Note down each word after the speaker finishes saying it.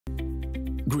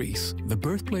Greece, the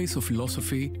birthplace of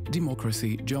philosophy,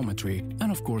 democracy, geometry,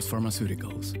 and of course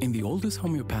pharmaceuticals. In the oldest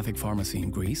homeopathic pharmacy in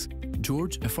Greece,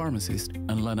 George, a pharmacist,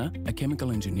 and Lena, a chemical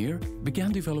engineer,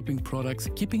 began developing products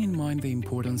keeping in mind the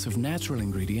importance of natural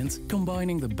ingredients,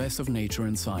 combining the best of nature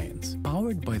and science.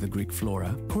 Powered by the Greek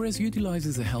flora, KORRES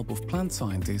utilizes the help of plant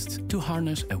scientists to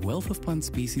harness a wealth of plant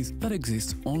species that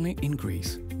exists only in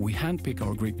Greece. We handpick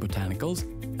our Greek botanicals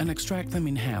and extract them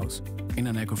in-house in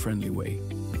an eco-friendly way.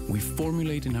 We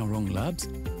formulate in our own labs,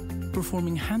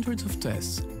 performing hundreds of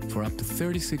tests for up to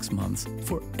 36 months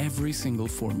for every single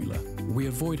formula. We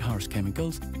avoid harsh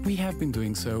chemicals. We have been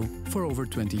doing so for over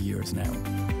 20 years now.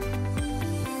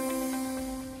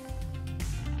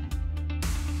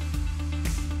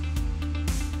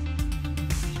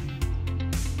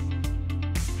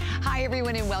 Hi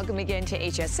everyone and welcome again to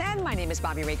HSN. My name is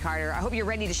Bobby Ray Carter. I hope you're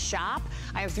ready to shop.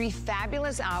 I have 3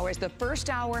 fabulous hours. The first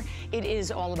hour, it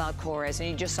is all about KORRES, and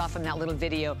you just saw from that little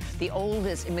video, the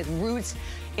oldest, and with roots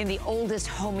in the oldest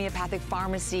homeopathic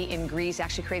pharmacy in Greece,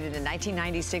 actually created in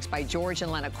 1996 by George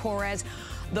and Lena KORRES.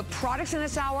 The products in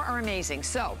this hour are amazing.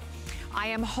 So, I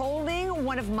am holding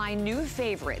one of my new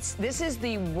favorites. This is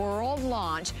the world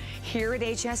launch here at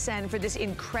HSN for this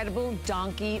incredible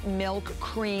donkey milk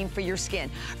cream for your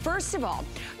skin. First of all,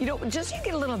 you know, just so you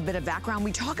get a little bit of background,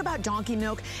 we talk about donkey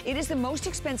milk. It is the most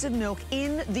expensive milk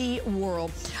in the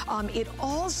world. It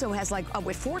also has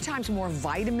with 4 times more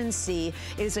vitamin C.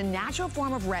 It is a natural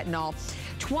form of retinol.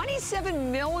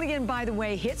 27 million, by the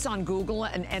way, hits on Google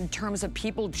in terms of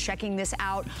people checking this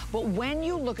out. But when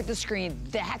you look at the screen,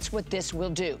 that's what this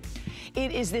will do.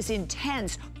 It is this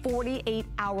intense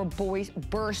 48-hour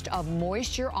burst of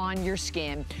moisture on your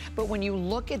skin. But when you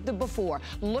look at the before,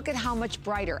 look at how much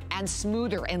brighter and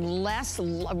smoother and less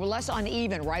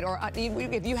uneven, right? Or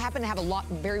if you happen to have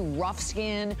very rough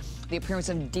skin, the appearance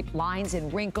of deep lines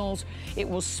and wrinkles, it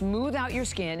will smooth out your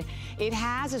skin. It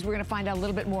has, as we're gonna find out a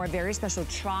little bit more, a very special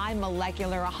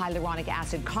tri-molecular hyaluronic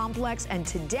acid complex. And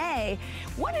today,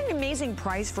 what an amazing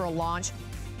price for a launch.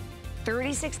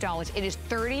 $36. It is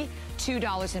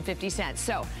 $32.50.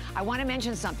 So I want to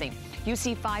mention something. You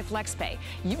see 5 flex pay.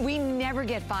 We never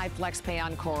get 5 flex pay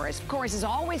on KORRES. KORRES is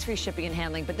always free shipping and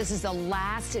handling, but this is the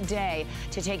last day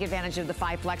to take advantage of the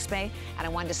 5 flex pay. And I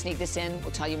wanted to sneak this in.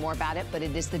 We'll tell you more about it, but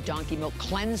it is the donkey milk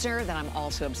cleanser that I'm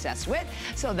also obsessed with.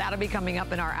 So that'll be coming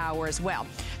up in our hour as well.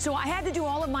 So I had to do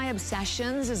all of my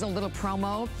obsessions as a little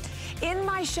promo in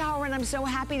my shower, and I'm so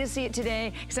happy to see it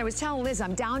today because I was telling Liz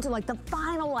I'm down to the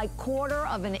final quarter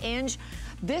of an inch.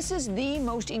 This is the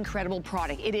most incredible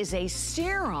product. It is a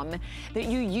serum that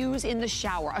you use in the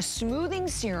shower, a smoothing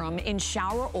serum in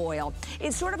shower oil.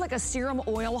 It's sort of like a serum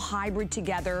oil hybrid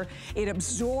together. It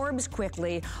absorbs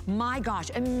quickly. My gosh,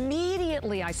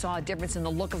 immediately I saw a difference in the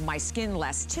look of my skin,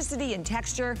 elasticity and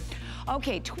texture.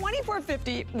 Okay,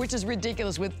 $24.50, which is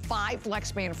ridiculous with 5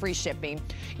 flex pay and free shipping.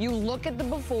 You look at the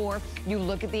before, you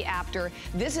look at the after.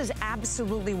 This is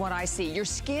absolutely what I see. Your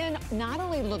skin not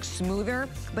only looks smoother,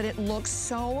 but it looks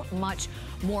so much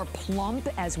more plump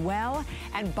as well.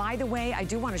 And by the way, I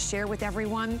do want to share with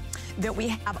everyone that we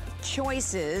have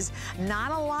choices.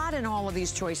 Not a lot in all of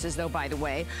these choices though, by the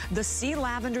way. The sea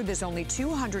lavender, there's only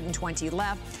 220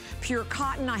 left. Pure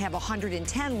cotton, I have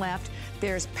 110 left.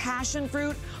 There's passion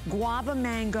fruit, guava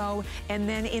mango, and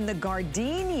then in the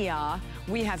gardenia,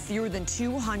 we have fewer than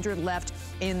 200 left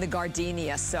in the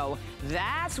gardenia. So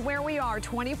that's where we are,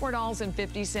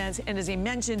 $24.50. And as he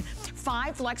mentioned,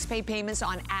 5 flex pay payments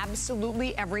on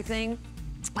absolutely everything.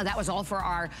 That was all for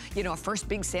our, first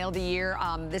big sale of the year.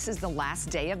 This is the last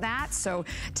day of that, so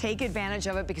take advantage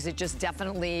of it because it just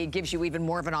definitely gives you even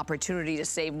more of an opportunity to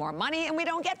save more money. And we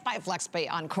don't get 5 flex pay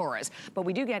on KORRES, but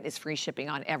we do get is free shipping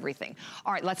on everything.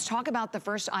 All right, let's talk about the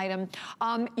first item.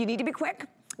 You need to be quick.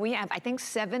 We have, I think,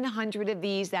 700 of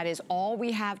these. That is all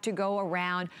we have to go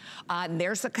around.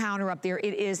 There's the counter up there.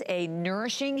 It is a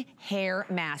nourishing hair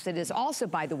mask. It is also,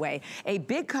 by the way, a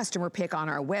big customer pick on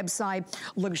our website.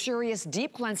 Luxurious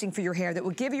deep cleansing for your hair that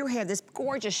will give your hair this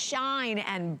gorgeous shine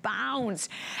and bounce.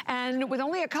 And with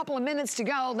only a couple of minutes to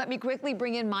go, let me quickly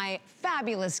bring in my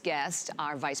fabulous guest,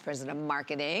 our Vice President of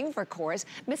Marketing for KORRES,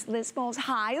 Miss Liz Foles.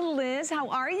 Hi, Liz. How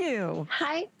are you?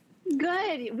 Hi.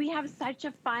 Good. We have such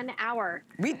a fun hour.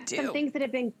 We do. Some things that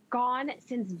have been gone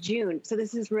since June. So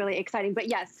this is really exciting. But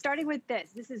yes, starting with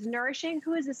this. This is nourishing.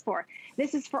 Who is this for?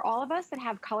 This is for all of us that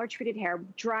have color treated hair,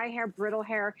 dry hair, brittle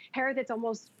hair, hair that's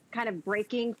almost kind of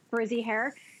breaking, frizzy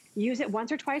hair. use it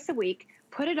once or twice a week,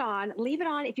 put it on, leave it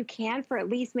on if you can for at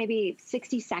least maybe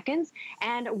 60 seconds.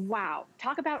 And wow,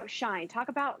 talk about shine, talk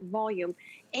about volume.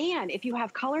 And if you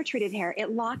have color treated hair,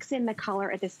 it locks in the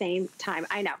color at the same time.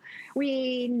 I know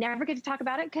we never get to talk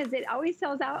about it because it always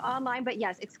sells out online, but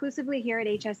yes, exclusively here at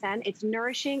HSN, it's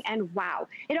nourishing and wow.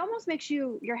 It almost makes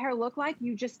your hair look like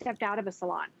you just stepped out of a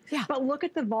salon. Yeah. But look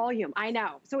at the volume, I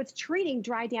know. So it's treating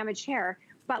dry, damaged hair,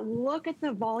 but look at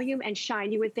the volume and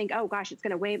shine. You would think, oh gosh, it's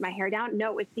gonna weigh my hair down.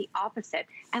 No, it's the opposite.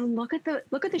 And look at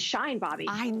the shine, Bobby.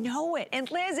 I know it. And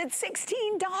Liz, it's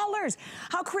 $16.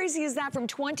 How crazy is that? From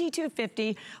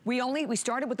 $22.50. We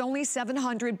started with only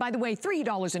 $700. By the way,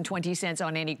 $3.20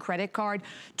 on any credit card,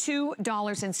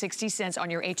 $2.60 on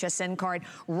your HSN card.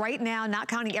 Right now, not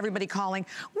counting everybody calling,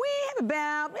 we have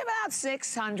about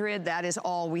 600. That is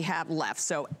all we have left.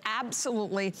 So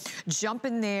absolutely jump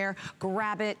in there,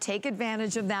 grab it, take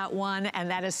advantage of that one, and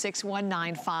that is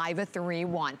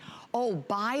 619-531. Oh,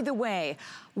 by the way,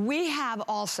 we have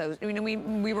also, you know,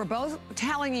 we were both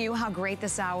telling you how great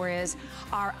this hour is.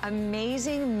 Our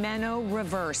amazing Meno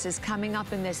Reverse is coming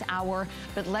up in this hour,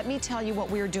 but let me tell you what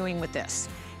we're doing with this.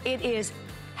 It is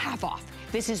half off.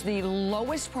 This is the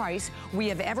lowest price we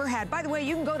have ever had. By the way,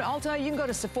 you can go to Ulta, you can go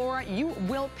to Sephora, you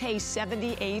will pay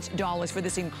 $78 for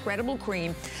this incredible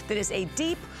cream that is a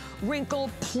deep wrinkle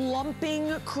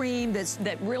plumping cream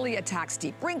that really attacks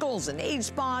deep wrinkles and age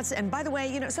spots. And by the way,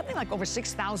 you know, something like over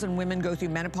 6,000 women go through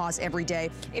menopause every day.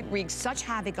 It wreaks such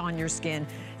havoc on your skin.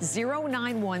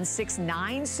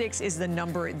 091696 is the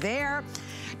number there.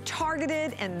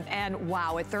 Targeted and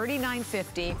wow, at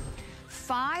 $39.50.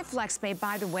 5 FlexPay.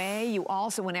 By the way, you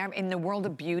also, whenever in the world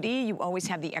of beauty, you always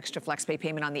have the extra FlexPay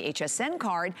payment on the HSN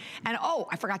card. And oh,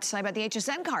 I forgot to say about the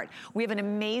HSN card. We have an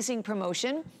amazing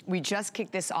promotion. We just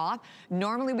kicked this off.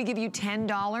 Normally we give you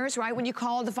 $10, right? When you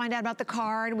call to find out about the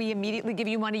card, we immediately give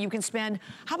you money you can spend.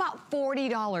 How about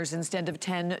 $40 instead of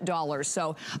 $10?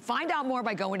 So find out more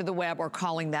by going to the web or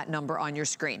calling that number on your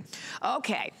screen.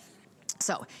 Okay.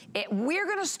 So we're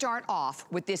gonna start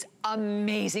off with this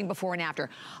amazing before and after.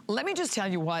 Let me just tell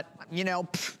you what, you know,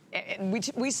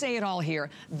 we say it all here.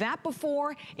 That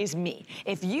before is me.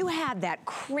 If you had that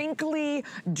crinkly,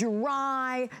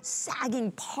 dry,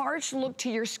 sagging, parched look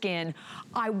to your skin,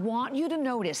 I want you to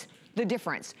notice the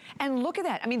difference. And look at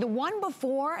that. I mean, the one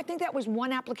before, I think that was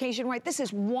one application, right? This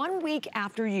is 1 week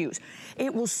after use.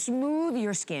 It will smooth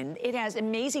your skin. It has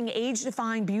amazing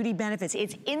age-defying beauty benefits.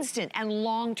 It's instant and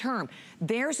long-term.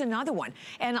 There's another one.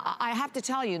 And I have to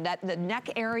tell you that the neck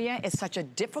area is such a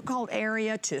difficult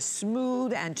area to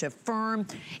smooth and to firm.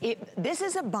 This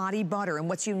is a body butter. And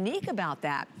what's unique about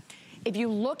that, if you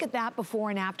look at that before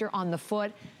and after on the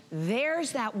foot,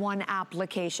 there's that one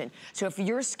application. So if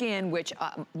your skin, which,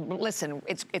 listen,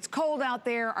 it's cold out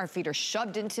there, our feet are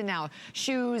shoved into now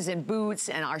shoes and boots,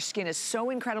 and our skin is so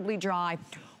incredibly dry,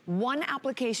 one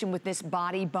application with this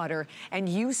body butter, and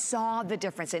you saw the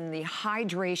difference in the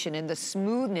hydration and the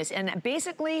smoothness, and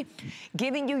basically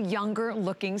giving you younger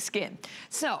looking skin.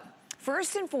 So,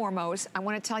 first and foremost, I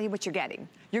want to tell you what you're getting.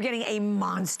 You're getting a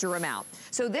monster amount.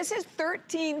 So this is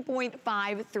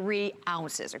 13.53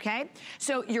 ounces, okay?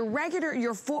 So your regular,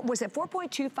 was it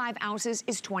 4.25 ounces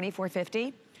is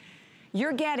 $24.50.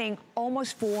 You're getting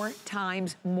almost 4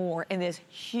 times more in this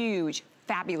huge,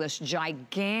 fabulous,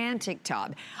 gigantic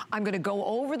tub. I'm gonna go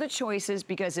over the choices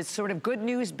because it's sort of good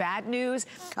news, bad news,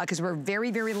 because we're very,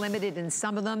 very limited in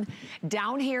some of them.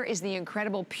 Down here is the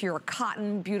incredible pure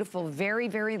cotton, beautiful, very,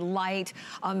 very light,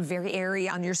 very airy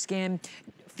on your skin.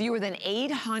 Fewer than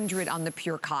 800 on the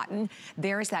pure cotton.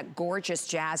 There's that gorgeous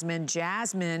jasmine.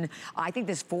 Jasmine, I think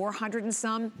there's 400 and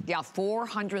some. Yeah,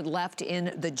 400 left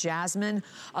in the jasmine.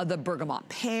 The bergamot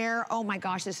pear. Oh my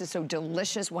gosh, this is so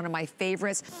delicious. One of my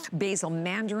favorites. Basil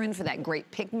mandarin for that great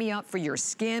pick-me-up for your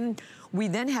skin. We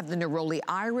then have the neroli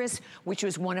iris, which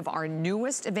was one of our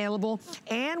newest available.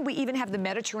 And we even have the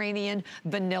Mediterranean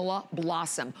vanilla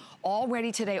blossom.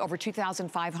 Already today, over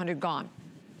 2,500 gone.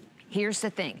 Here's the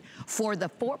thing, for the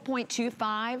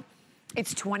 4.25,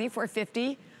 it's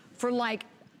 $24.50. For like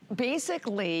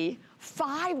basically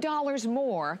 $5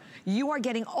 more, you are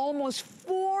getting almost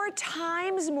 4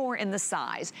 times more in the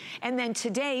size. And then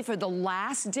today, for the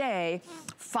last day,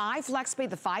 5 FlexPay,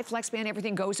 the 5 FlexPay and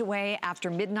everything goes away after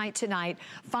midnight tonight.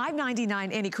 $5.99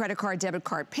 any credit card, debit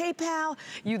card, PayPal.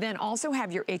 You then also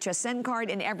have your HSN card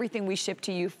and everything we ship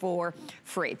to you for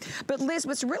free. But Liz,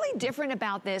 what's really different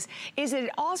about this is that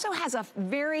it also has a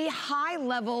very high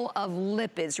level of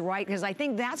lipids, right? Because I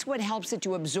think that's what helps it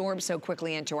to absorb so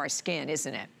quickly into our skin,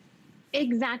 isn't it?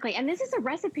 Exactly. And this is a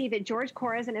recipe that George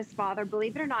KORRES and his father,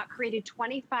 believe it or not, created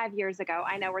 25 years ago.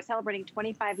 I know we're celebrating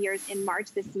 25 years in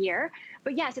March this year.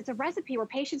 But yes, it's a recipe where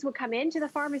patients would come into the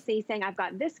pharmacy saying, I've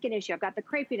got this skin issue, I've got the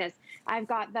crepiness, I've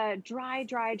got the dry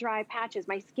patches,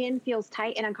 my skin feels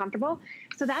tight and uncomfortable.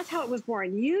 So that's how it was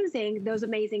born, using those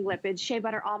amazing lipids, shea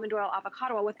butter, almond oil,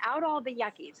 avocado oil, without all the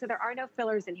yucky. So there are no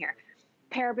fillers in here.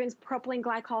 Parabens, propylene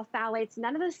glycol, phthalates,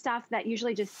 none of the stuff that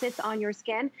usually just sits on your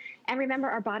skin. And remember,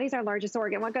 our body's our largest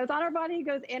organ. What goes on our body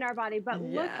goes in our body. But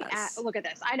look at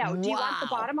this. I know. Do you want the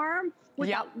bottom arm with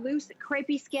that loose,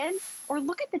 crepey skin? Or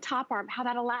look at the top arm, how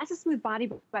that Elastic Smooth body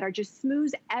butter just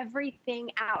smooths everything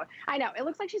out. I know. It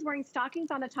looks like she's wearing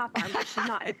stockings on the top arm, but she's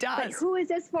not. It does. But who is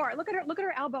this for? Look at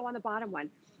her elbow on the bottom one.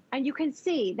 And you can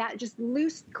see that just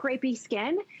loose, crepey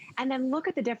skin. And then look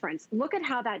at the difference. Look at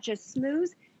how that just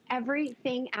smooths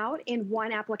everything out in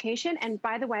one application. And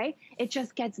by the way, it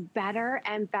just gets better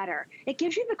and better. It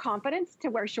gives you the confidence to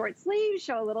wear short sleeves,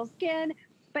 show a little skin,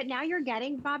 but now you're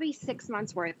getting, Bobbi, 6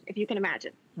 months worth, if you can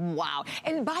imagine. Wow.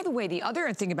 And by the way, the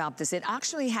other thing about this, it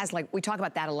actually has, like, we talk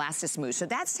about that Elastic Smooth. So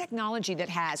that's technology that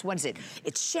has, what is it?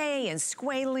 It's shea and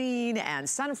squalene and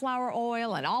sunflower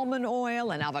oil and almond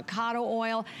oil and avocado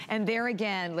oil. And there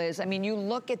again, Liz, I mean, you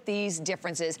look at these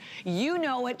differences. You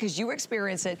know it because you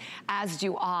experience it, as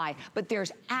do I. But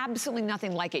there's absolutely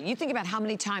nothing like it. You think about how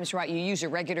many times, right, you use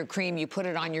your regular cream, you put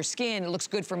it on your skin, it looks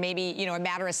good for maybe, you know, a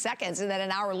matter of seconds. And then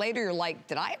an hour later, you're like,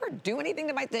 did I ever do anything?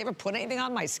 Did I ever put anything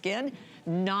on my skin?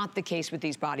 Not the case with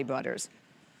these body butters.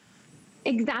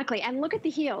 Exactly. And look at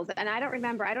the heels. And I don't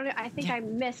remember. I think I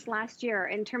missed last year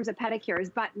in terms of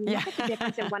pedicures, but look at the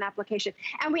difference in one application.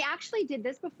 And we actually did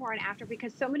this before and after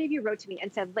because so many of you wrote to me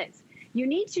and said, Liz, you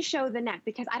need to show the neck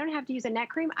because I don't have to use a neck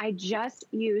cream. I just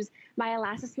use my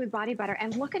Elastic Smooth body butter.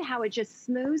 And look at how it just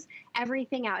smooths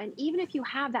everything out. And even if you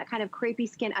have that kind of crepey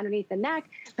skin underneath the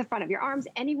neck, the front of your arms,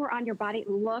 anywhere on your body,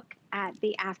 look at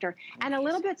the after. And a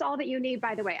little bit's all that you need,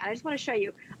 by the way. I just want to show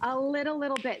you a little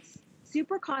bit.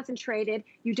 Super concentrated.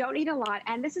 You don't need a lot.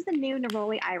 And this is the new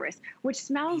Neroli Iris, which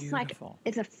smells like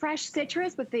it's a fresh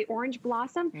citrus with the orange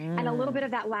blossom and a little bit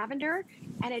of that lavender.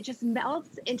 And it just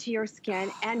melts into your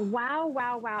skin. And wow,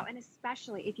 wow, wow. And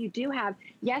especially if you do have,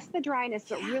 yes, the dryness,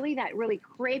 but really that really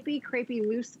crepey,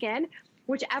 loose skin,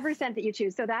 whichever scent that you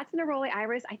choose. So that's Neroli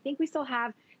Iris. I think we still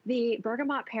have the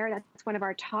bergamot pear. That's one of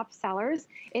our top sellers.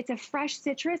 It's a fresh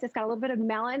citrus. It's got a little bit of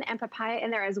melon and papaya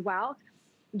in there as well.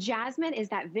 Jasmine is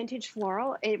that vintage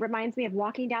floral. It reminds me of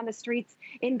walking down the streets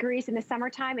in Greece in the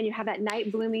summertime and you have that night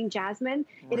blooming jasmine.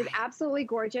 It is absolutely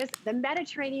gorgeous. The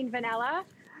Mediterranean vanilla,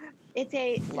 it's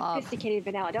a sophisticated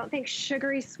vanilla. Don't think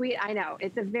sugary sweet. I know.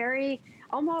 It's a very,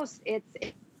 almost,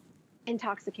 it's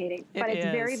intoxicating, but it's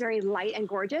very, very light and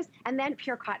gorgeous. And then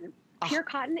pure cotton. Pure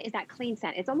cotton is that clean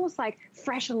scent. It's almost like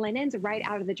fresh linens right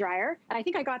out of the dryer. And I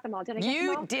think I got them all. Did I get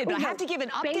them all? You did, but I have to give an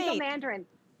update. Basil mandarin.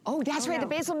 Oh, that's right, the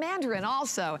basil mandarin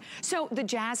also. So the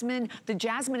jasmine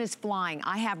is flying.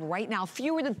 I have right now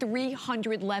fewer than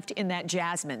 300 left in that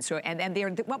jasmine. So, and there,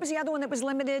 what was the other one that was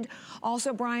limited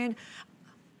also, Brian?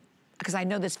 Because I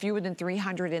know there's fewer than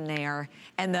 300 in there.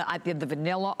 And the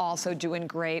vanilla also doing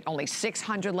great, only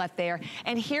 600 left there.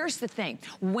 And here's the thing,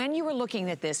 when you were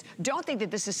looking at this, don't think that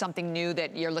this is something new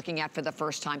that you're looking at for the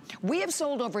first time. We have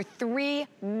sold over 3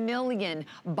 million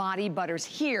body butters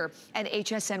here at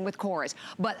HSN with KORRES.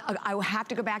 But I will have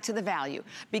to go back to the value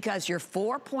because your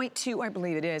 4.2, I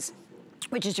believe it is,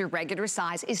 which is your regular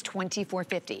size, is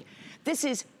 $24.50. This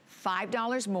is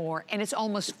 $5 more, and it's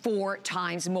almost 4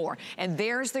 times more. And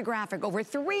there's the graphic, over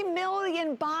 3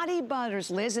 million body butters,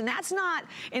 Liz, and that's not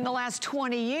in the last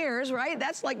 20 years, right?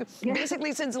 That's like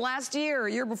basically since last year or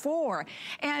year before.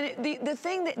 And the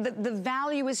thing that the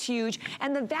value is huge,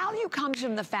 and the value comes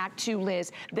from the fact too,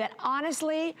 Liz, that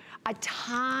honestly, a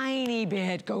tiny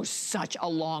bit goes such a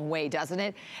long way, doesn't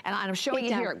it? And I'm showing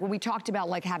you here, when we talked about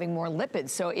like having more lipids,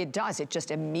 so it does, it just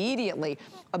immediately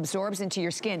absorbs into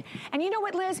your skin. And you know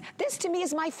what, Liz? This to me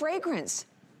is my fragrance.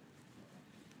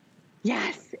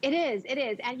 Yes, it is. It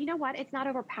is. And you know what? It's not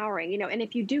overpowering, you know, and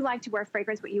if you do like to wear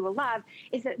fragrance, what you will love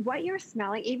is that what you're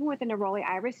smelling, even with the Neroli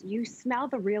Iris, you smell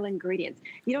the real ingredients.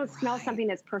 You don't smell something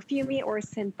that's perfumey or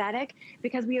synthetic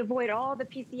because we avoid all the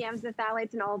PCMs, the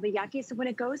phthalates, and all the yucky. So when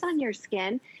it goes on your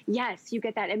skin, yes, you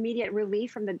get that immediate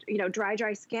relief from the, you know, dry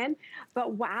skin.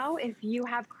 But wow, if you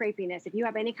have crepiness, if you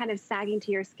have any kind of sagging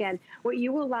to your skin, what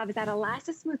you will love is that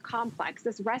Elastic Smooth complex,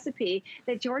 this recipe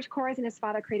that George KORRES and his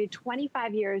father created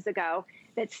 25 years ago,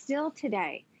 that still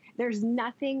today, There's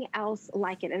nothing else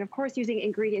like it. And of course, using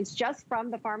ingredients just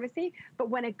from the pharmacy, but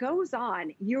when it goes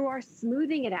on, you are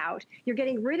smoothing it out. You're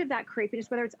getting rid of that crepiness,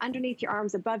 whether it's underneath your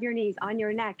arms, above your knees, on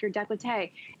your neck, your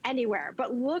décolleté, anywhere.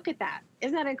 But look at that.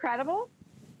 Isn't that incredible?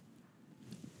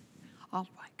 Oh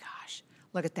my gosh,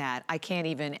 look at that. I can't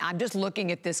even, I'm just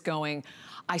looking at this going,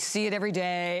 I see it every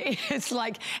day. It's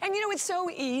like, and you know, it's so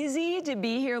easy to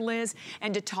be here, Liz,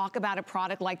 and to talk about a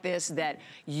product like this that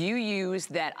you use,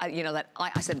 that, you know, that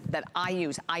I said that I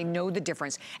use. I know the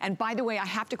difference. And by the way, I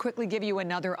have to quickly give you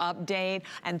another update.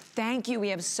 And thank you. We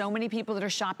have so many people that are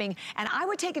shopping. And I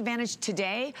would take advantage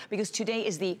today, because today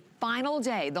is the final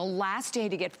day, the last day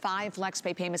to get 5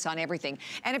 FlexPay payments on everything.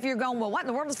 And if you're going, well, what in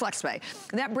the world is FlexPay?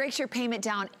 That breaks your payment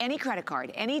down any credit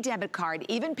card, any debit card,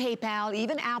 even PayPal,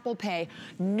 even Apple Pay,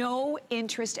 no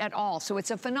interest at all. So it's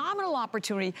a phenomenal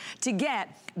opportunity to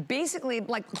get basically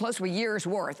like close to a year's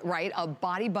worth, right, of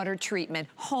body butter treatment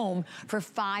home for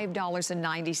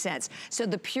 $5.90. So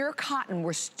the pure cotton,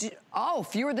 we're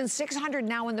fewer than 600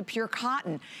 now in the pure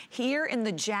cotton. Here in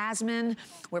the jasmine,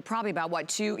 we're probably about what,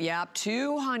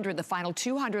 200, the final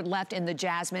 200 left in the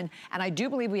jasmine. And I do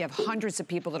believe we have hundreds of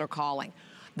people that are calling.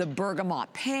 The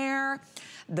bergamot pear,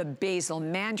 the basil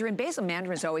mandarin. Basil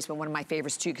mandarin has always been one of my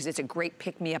favorites too, because it's a great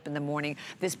pick-me-up in the morning.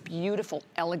 This beautiful,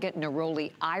 elegant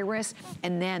neroli iris,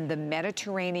 and then the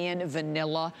Mediterranean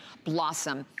vanilla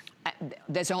blossom.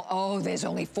 There's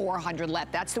only 400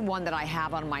 left. That's the one that I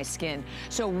have on my skin.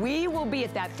 So we will be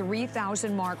at that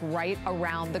 3,000 mark right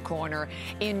around the corner.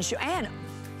 And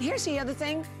here's the other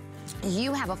thing.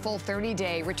 You have a full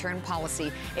 30-day return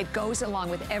policy. It goes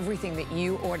along with everything that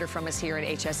you order from us here at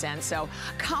HSN. So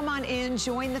come on in,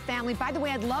 join the family. By the way,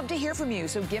 I'd love to hear from you.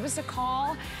 So give us a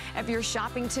call if you're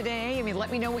shopping today. I mean,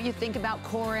 let me know what you think about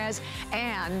KORRES.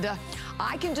 And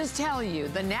I can just tell you,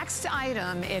 the next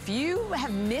item, if you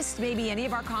have missed maybe any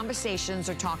of our conversations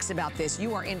or talks about this,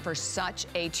 you are in for such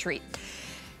a treat.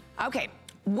 Okay.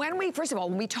 First of all,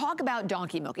 when we talk about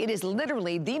donkey milk, it is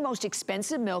literally the most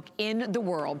expensive milk in the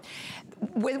world.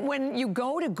 When you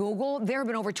go to Google, there have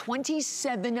been over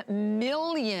 27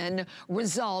 million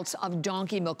results of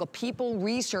donkey milk, of people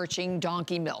researching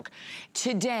donkey milk.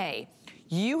 Today,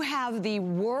 you have the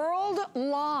world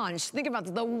launch, think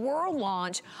about the world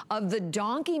launch of the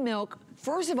donkey milk,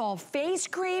 first of all, face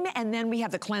cream, and then we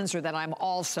have the cleanser that I'm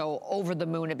also over the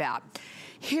moon about.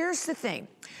 Here's the thing.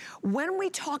 When we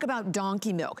talk about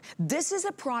donkey milk, this is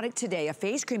a product today, a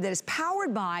face cream that is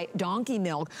powered by donkey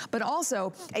milk, but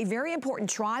also a very important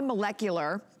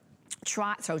tri-molecular,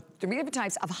 so 3 different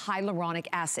types of hyaluronic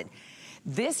acid.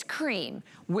 This cream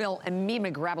will, and me, I'm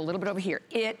gonna grab a little bit over here.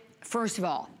 First of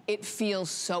all, it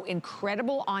feels so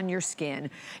incredible on your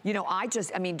skin. You know,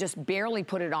 just barely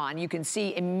put it on. You can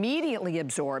see immediately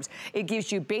absorbs. It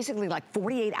gives you basically like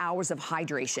 48 hours of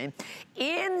hydration,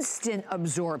 instant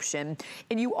absorption.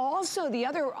 And you also,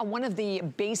 one of the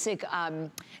basic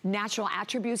natural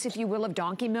attributes, if you will, of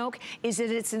donkey milk is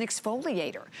that it's an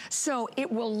exfoliator. So it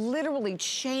will literally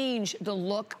change the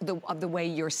look of the way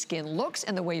your skin looks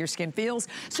and the way your skin feels.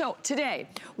 So today,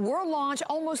 world launch,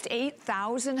 almost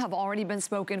 8,000 have already been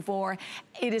spoken for.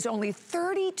 It is only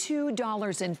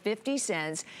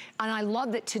 $32.50. And I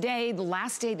love that today, the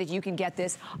last day that you can get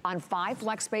this on 5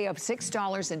 FlexPay of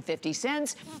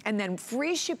 $6.50. And then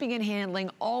free shipping and handling,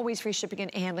 always free shipping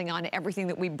and handling on everything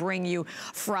that we bring you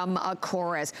from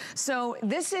KORRES. So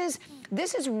this is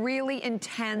really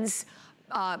intense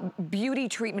beauty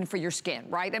treatment for your skin,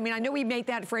 right? I mean, I know we make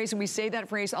that phrase and we say that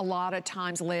phrase a lot of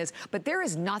times, Liz, but there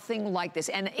is nothing like this.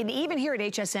 And even here at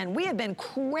HSN, we have been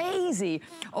crazy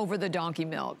over the donkey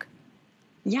milk.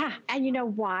 Yeah, and you know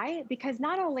why? Because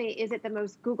not only is it the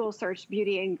most Google searched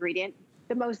beauty ingredient,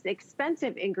 the most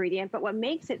expensive ingredient, but what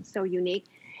makes it so unique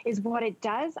is what it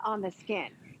does on the skin.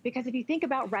 Because if you think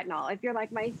about retinol, if you're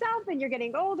like myself and you're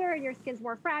getting older and your skin's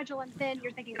more fragile and thin,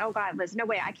 you're thinking, oh God, Liz, no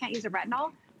way, I can't use a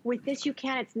retinol. With this, you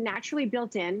can. It's naturally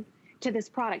built in to this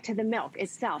product, to the milk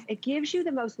itself. It gives you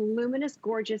the most luminous,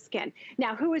 gorgeous skin.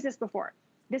 Now, who is this before?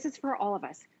 This is for all of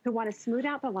us who want to smooth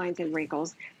out the lines and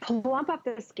wrinkles, plump up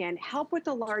the skin, help with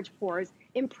the large pores,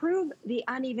 improve the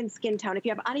uneven skin tone. If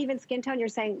you have uneven skin tone, you're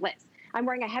saying, Liz, I'm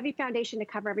wearing a heavy foundation to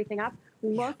cover everything up.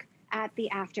 Look at the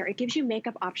after. It gives you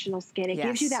makeup optional skin. It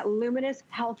gives you that luminous,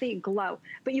 healthy glow.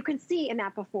 But you can see in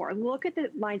that before. Look at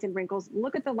the lines and wrinkles.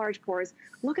 Look at the large pores.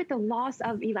 Look at the loss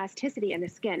of elasticity in the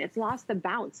skin. It's lost the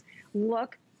bounce.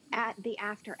 Look at the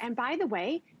after. And by the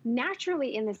way,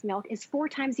 naturally in this milk is 4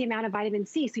 times the amount of vitamin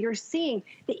C. So you're seeing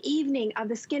the evening of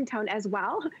the skin tone as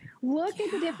well. Look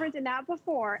at the difference in that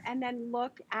before, and then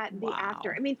look at the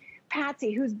after. I mean,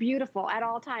 Patsy, who's beautiful at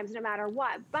all times, no matter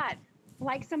what, but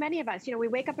like so many of us, you know, we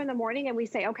wake up in the morning and we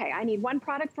say, okay, I need one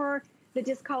product for the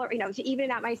discolor, you know, to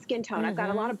even out my skin tone. I've got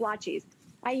a lot of blotchies.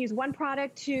 I use one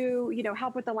product to, you know,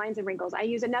 help with the lines and wrinkles. I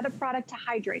use another product to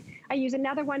hydrate. I use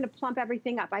another one to plump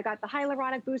everything up. I got the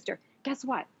hyaluronic booster. Guess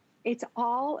what? It's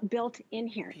all built in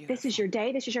here. Beautiful. This is your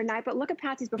day, this is your night, but look at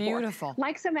Patsy's before. Beautiful.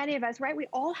 Like so many of us, right? We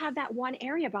all have that one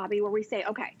area, Bobbi, where we say,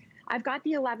 okay, I've got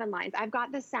the 11 lines. I've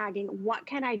got the sagging. What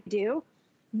can I do?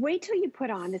 Wait till you put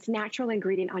on this natural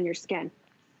ingredient on your skin.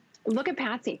 Look at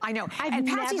Patsy. I know. And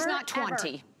Patsy's not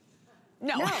 20.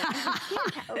 No.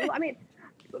 I mean,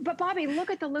 but Bobbi,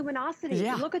 look at the luminosity.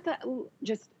 Yeah. Look at the,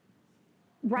 just,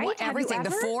 right? Well, everything,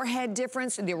 the forehead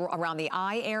difference, around the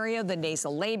eye area, the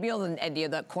nasolabial, and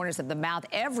the corners of the mouth,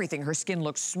 everything. Her skin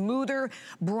looks smoother,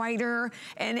 brighter,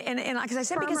 and like I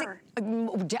said, firmer.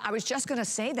 Because I was just gonna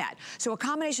say that. So a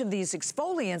combination of these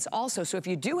exfoliants also, so if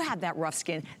you do have that rough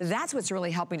skin, that's what's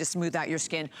really helping to smooth out your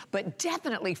skin, but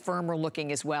definitely firmer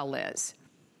looking as well, Liz.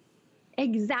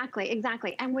 Exactly,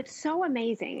 exactly. And what's so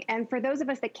amazing, and for those of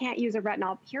us that can't use a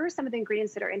retinol, here are some of the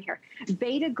ingredients that are in here.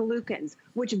 Beta-glucans,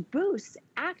 which boosts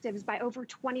actives by over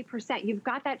 20%. You've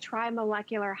got that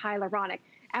trimolecular hyaluronic.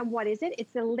 And what is it?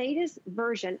 It's the latest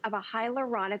version of a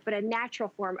hyaluronic, but a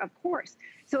natural form, of course.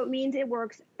 So it means it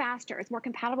works faster. It's more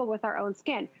compatible with our own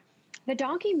skin. The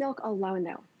donkey milk alone,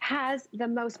 though, has the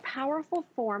most powerful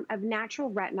form of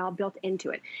natural retinol built into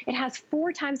it. It has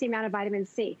 4 times the amount of vitamin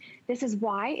C. This is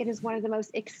why it is one of the most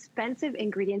expensive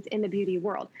ingredients in the beauty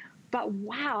world. But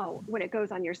wow, when it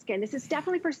goes on your skin. This is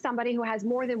definitely for somebody who has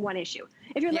more than one issue.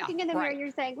 If you're looking in the mirror and you're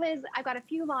saying, Liz, I've got a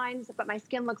few lines, but my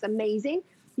skin looks amazing,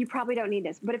 you probably don't need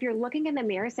this. But if you're looking in the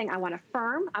mirror saying, I want to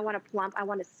firm, I want to plump, I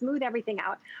want to smooth everything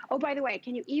out. Oh, by the way,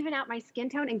 can you even out my skin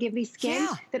tone and give me skin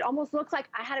that almost looks like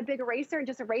I had a big eraser and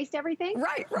just erased everything?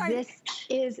 Right, right. This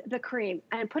is the cream.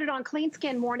 And put it on clean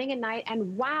skin morning and night,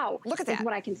 and wow, look at that. Is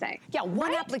what I can say. Yeah,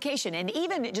 one application. And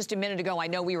even just a minute ago, I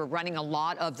know we were running a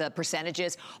lot of the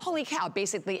percentages. Holy cow,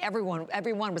 basically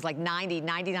everyone was like 90,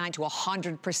 99 to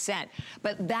 100%.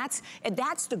 But that's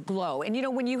the glow. And you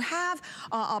know, when you have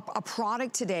a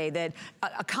product today that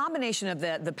a combination of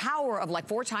the power of like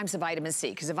 4 times the vitamin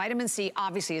C, because the vitamin C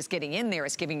obviously is getting in there,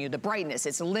 it's giving you the brightness,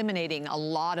 it's eliminating a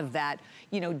lot of that,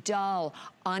 you know, dull,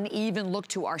 uneven look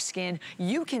to our skin.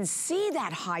 You can see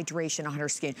that hydration on her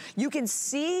skin. You can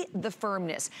see the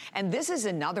firmness. And this is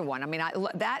another one. I mean,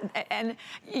 and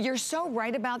you're so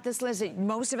right about this, Liz, that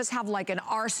most of us have like an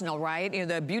arsenal, right? You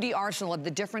know, the beauty arsenal of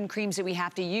the different creams that we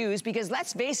have to use, because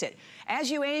let's face it, as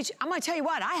you age, I'm gonna tell you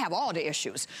what, I have all the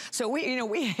issues. So we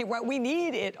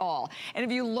need it all. And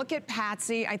if you look at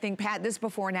Patsy, I think this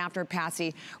before and after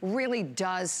Patsy really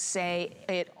does say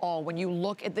it all when you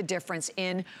look at the difference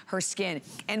in her skin.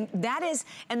 And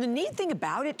the neat thing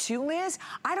about it too, Liz,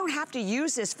 I don't have to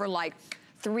use this for like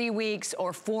 3 weeks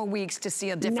or 4 weeks to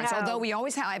see a difference. No. Although we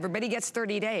always have, everybody gets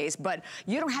 30 days, but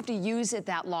you don't have to use it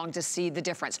that long to see the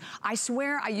difference. I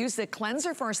swear I used the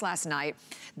cleanser first last night,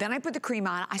 then I put the cream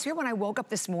on. I swear when I woke up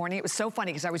this morning, it was so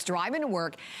funny because I was driving to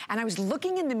work and I was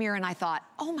looking in the mirror and I thought,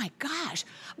 oh my gosh,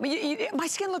 my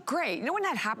skin looked great. You know when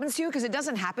that happens to you? Because it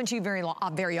doesn't happen to you very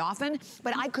often,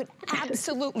 but I could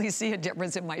absolutely see a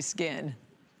difference in my skin.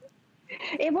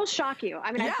 It will shock you.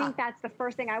 I mean, I think that's the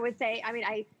first thing I would say. I mean,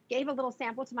 I gave a little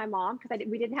sample to my mom because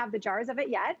we didn't have the jars of it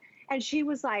yet. And she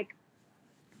was like,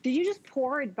 did you just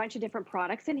pour a bunch of different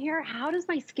products in here? How does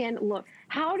my skin look?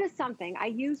 How does something I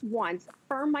use once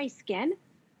firm my skin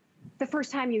the first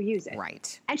time you use it?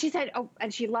 Right. And she said, oh,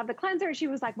 and she loved the cleanser. And she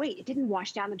was like, wait, it didn't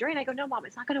wash down the drain. I go, no, Mom,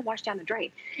 it's not going to wash down the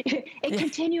drain. It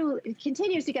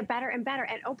continues to get better and better.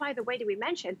 And oh, by the way, did we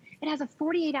mention, it has a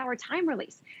 48-hour time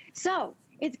release. So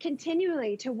it's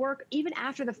continually to work even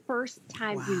after the first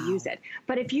time you use it.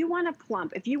 But if you want to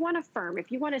plump, if you want to firm,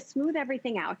 if you want to smooth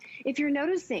everything out, if you're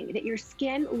noticing that your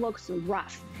skin looks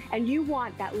rough and you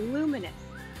want that luminous,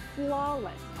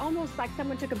 flawless, almost like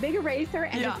someone took a big eraser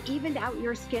and just evened out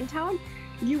your skin tone,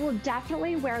 you will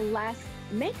definitely wear less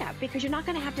makeup because you're not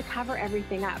going to have to cover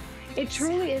everything up. It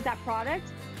truly is that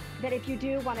product that if you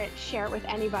do want to share it with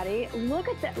anybody, look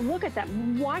at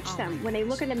them, watch them when they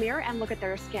look in the mirror and look at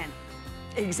their skin.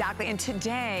 Exactly, and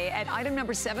today at item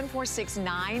number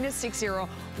 746960,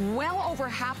 well over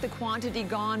half the quantity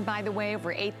gone, by the way,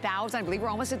 over 8,000. I believe we're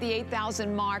almost at the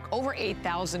 8,000 mark, over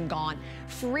 8,000 gone.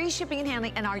 Free shipping and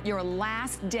handling, and your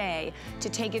last day to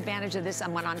take advantage of this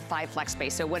on 5 flex pay.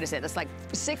 So what is it? That's like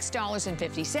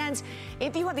 $6.50.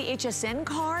 If you have the HSN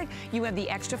card, you have the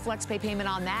extra flex pay payment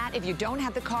on that. If you don't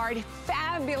have the card,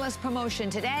 fabulous promotion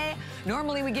today.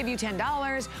 Normally we give you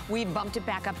 $10. We bumped it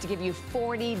back up to give you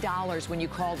 $40 when you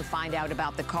call to find out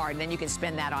about the card, and then you can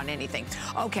spend that on anything.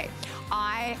 Okay,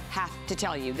 I have to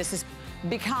tell you, this is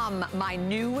become my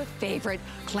new favorite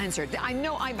cleanser. I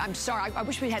know, I'm sorry, I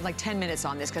wish we had like 10 minutes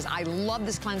on this because I love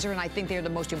this cleanser and I think they're the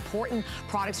most important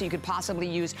products that you could possibly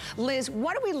use. Liz,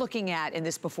 what are we looking at in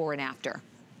this before and after?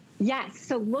 Yes,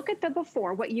 so look at the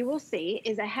before. What you will see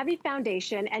is a heavy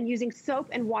foundation and using soap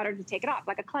and water to take it off,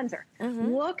 like a cleanser.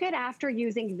 Look at after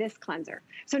using this cleanser.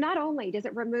 So not only does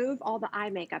it remove all the eye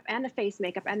makeup and the face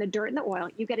makeup and the dirt and the oil,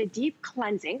 you get a deep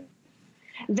cleansing.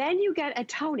 Then you get a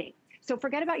toning. So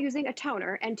forget about using a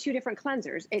toner and 2 different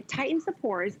cleansers. It tightens the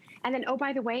pores, and then, oh,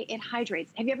 by the way, it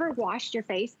hydrates. Have you ever washed your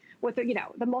face with, you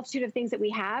know, the multitude of things that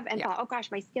we have and thought, oh gosh,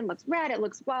 my skin looks red, it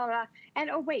looks blah, blah, and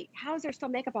oh wait, how is there still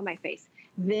makeup on my face?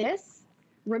 This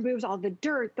removes all the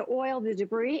dirt, the oil, the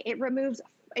debris.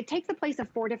 It takes the place of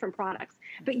 4 different products.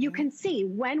 But you can see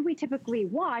when we typically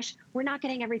wash, we're not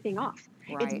getting everything off.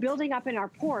 Right. It's building up in our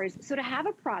pores. So to have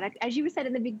a product, as you said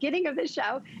in the beginning of the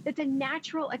show, it's a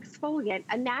natural exfoliant,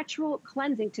 a natural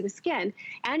cleansing to the skin.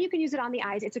 And you can use it on the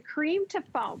eyes. It's a cream to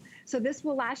foam. So this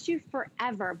will last you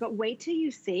forever. But wait till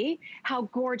you see how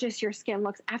gorgeous your skin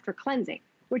looks after cleansing,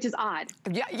 which is odd.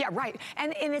 Yeah, right.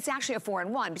 And it's actually a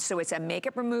 4-in-1. So it's a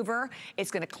makeup remover,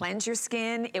 it's gonna cleanse your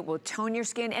skin, it will tone your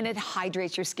skin, and it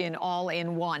hydrates your skin all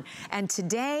in one. And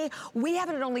today, we have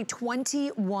it at only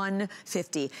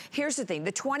 $21.50. Here's the thing,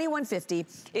 the $21.50,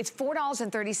 it's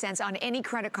 $4.30 on any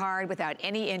credit card without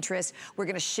any interest. We're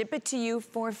gonna ship it to you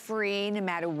for free, no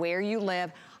matter where you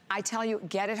live. I tell you,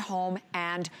 get it home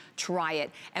and try it.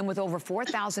 And with over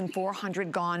 4,400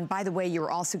 gone, by the way,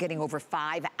 you're also getting over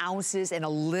 5 ounces, and a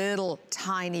little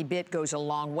tiny bit goes a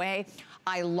long way.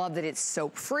 I love that it's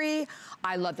soap-free.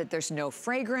 I love that there's no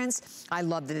fragrance. I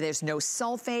love that there's no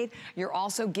sulfate. You're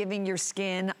also giving your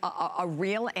skin a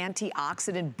real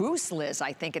antioxidant boost, Liz,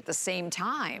 I think, at the same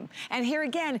time. And here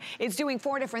again, it's doing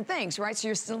 4 different things, right?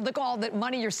 So look at all the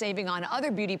money you're saving on other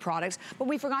beauty products, but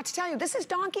we forgot to tell you, this is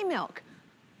donkey milk.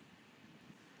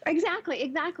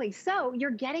 Exactly. So you're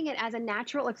getting it as a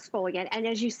natural exfoliant. And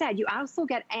as you said, you also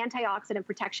get antioxidant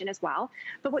protection as well.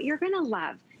 But what you're gonna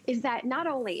love is that not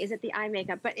only is it the eye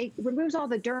makeup, but it removes all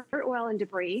the dirt, oil, and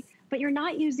debris, but you're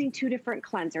not using 2 different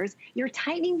cleansers. You're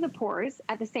tightening the pores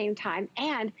at the same time,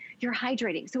 and you're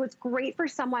hydrating. So it's great for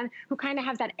someone who kind of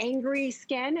has that angry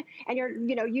skin, and you're,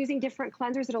 using different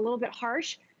cleansers that are a little bit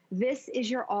harsh. This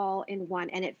is your all-in-one,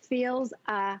 and it feels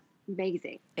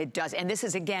amazing. It does, and this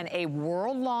is again a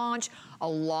world launch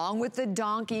along with the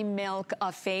donkey milk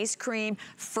face cream.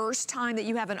 First time that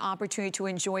you have an opportunity to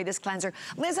enjoy this cleanser.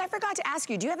 Liz, I forgot to ask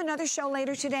you, do you have another show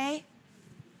later today?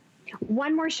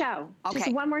 One more show. Okay.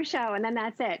 Just one more show, and then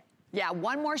that's it. Yeah,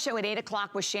 one more show at 8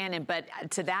 o'clock with Shannon, but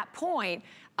to that point,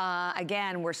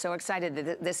 again, we're so excited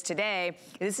that this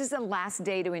is the last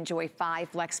day to enjoy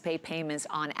 5 FlexPay payments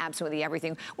on absolutely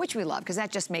everything, which we love because that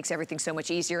just makes everything so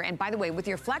much easier. And by the way, with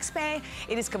your FlexPay,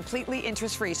 it is completely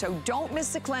interest-free, so don't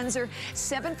miss the cleanser.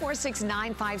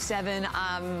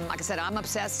 746-957. Like I said, I'm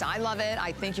obsessed. I love it.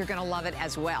 I think you're going to love it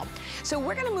as well. So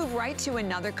we're going to move right to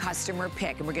another customer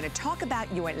pick, and we're going to talk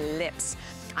about your lips.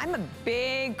 I'm a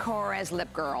big KORRES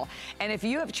lip girl, and if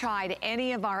you have tried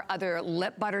any of our other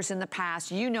lip butters in the past,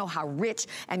 you know how rich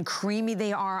and creamy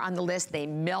they are on the list. They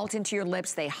melt into your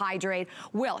lips, they hydrate.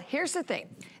 Well, here's the thing.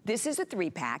 This is a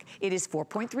 3-pack. It is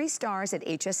 4.3 stars at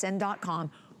hsn.com.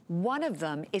 One of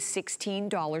them is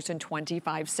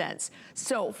 $16.25.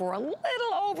 So for a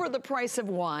little over the price of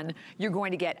one, you're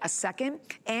going to get a second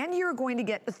and you're going to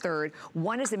get the third.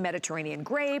 One is a Mediterranean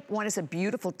grape, one is a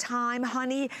beautiful thyme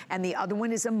honey, and the other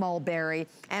one is a mulberry.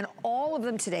 And all of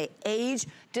them today,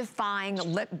 age-defying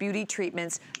lip beauty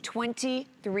treatments,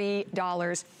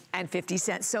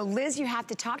 $23.50. So Liz, you have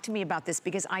to talk to me about this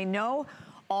because I know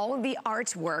all of the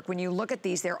artwork, when you look at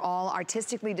these, they're all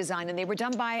artistically designed, and they were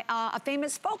done by a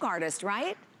famous folk artist,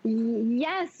 right?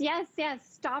 Yes.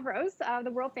 Stavros,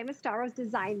 the world famous Stavros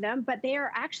designed them, but they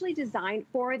are actually designed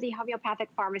for the homeopathic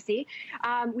pharmacy.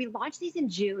 We launched these in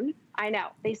June. I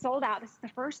know, they sold out. This is the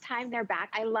first time they're back.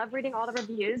 I love reading all the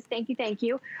reviews. Thank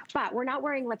you. But we're not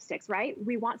wearing lipsticks, right?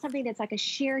 We want something that's like a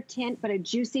sheer tint, but a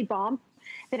juicy balm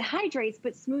that hydrates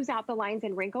but smooths out the lines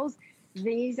and wrinkles.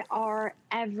 These are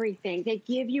everything. They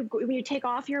give you, when you take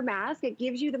off your mask, it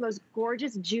gives you the most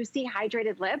gorgeous, juicy,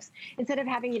 hydrated lips. Instead of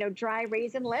having, dry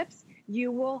raisin lips,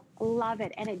 you will love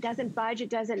it. And it doesn't budge.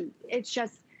 It's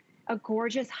just, a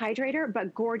gorgeous hydrator,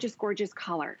 but gorgeous, gorgeous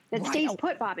color that stays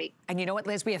put, Bobbi. And you know what,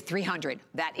 Liz? We have 300.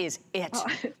 That is it. Oh.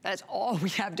 That's all we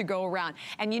have to go around.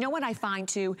 And you know what I find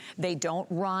too? They don't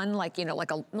run like, you know,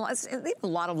 like a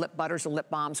lot of lip butters or lip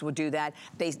balms will do that.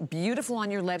 They beautiful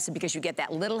on your lips because you get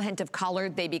that little hint of color.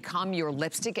 They become your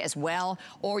lipstick as well.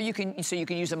 Or you can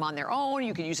use them on their own.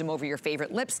 You can use them over your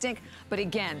favorite lipstick. But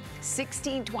again,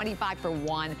 $16.25 for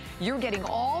one. You're getting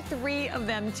all three of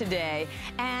them today.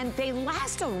 And they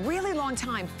last a really long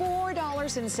time,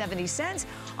 $4.70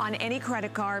 on any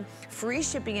credit card, free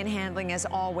shipping and handling as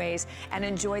always, and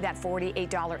enjoy that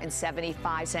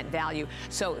 $48.75 value.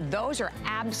 So those are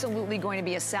absolutely going to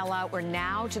be a sellout. We're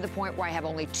now to the point where I have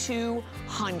only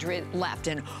 200 left.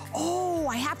 And oh,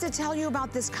 I have to tell you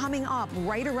about this coming up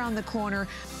right around the corner.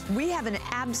 We have an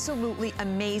absolutely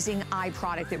amazing eye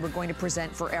product that we're going to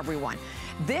present for everyone.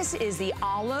 This is the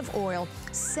olive oil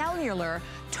cellular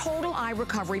total eye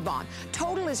recovery balm.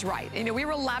 Total is right. You know, we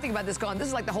were laughing about this going, this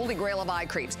is like the holy grail of eye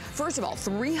creams. First of all,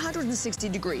 360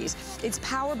 degrees. It's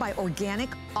powered by organic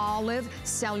olive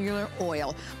cellular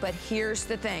oil. But here's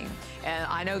the thing, and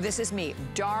I know this is me,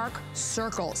 dark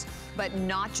circles, but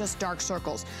not just dark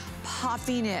circles.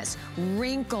 Puffiness,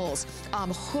 wrinkles,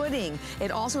 hooding.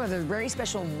 It also has a very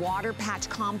special water patch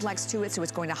complex to it, so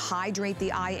it's going to hydrate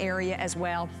the eye area as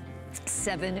well.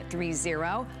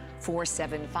 730-475,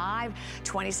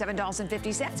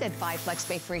 $27.50 and 5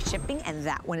 FlexPay free shipping, and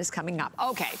that one is coming up.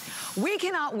 Okay, we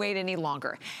cannot wait any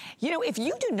longer. You know, if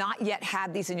you do not yet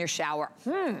have these in your shower,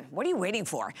 what are you waiting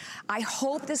for? I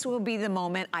hope this will be the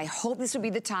moment. I hope this will be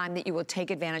the time that you will take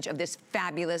advantage of this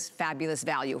fabulous, fabulous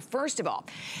value. First of all,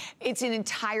 it's an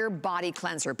entire body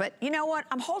cleanser, but you know what?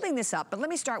 I'm holding this up, but let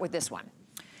me start with this one,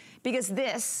 because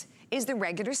this is the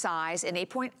regular size, and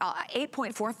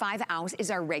 8.45 ounce is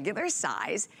our regular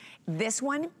size. This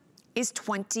one is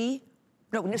 $19.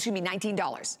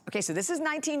 Okay, so this is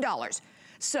 $19.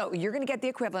 So you're gonna get the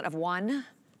equivalent of 1,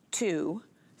 2,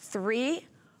 3,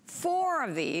 4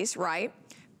 of these, right?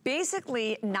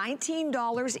 Basically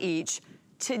 $19 each.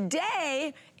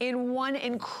 Today, in one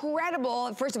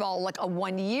incredible, first of all, like a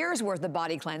 1 year's worth of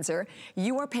body cleanser,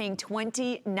 you are paying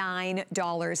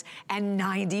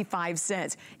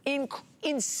 $29.95.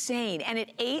 Insane. And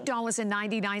at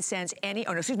 $8.99,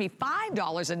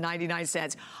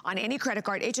 $5.99 on any credit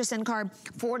card, HSN card,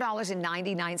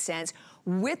 $4.99.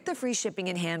 With the free shipping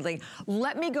and handling.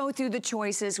 Let me go through the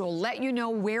choices. We'll let you know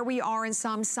where we are in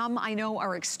some. Some I know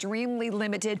are extremely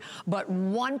limited, but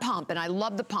one pump, and I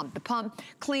love the pump. The pump,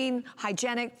 clean,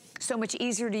 hygienic, so much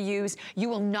easier to use. You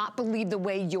will not believe the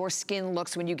way your skin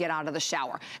looks when you get out of the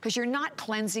shower, because you're not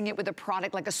cleansing it with a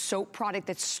product like a soap product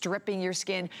that's stripping your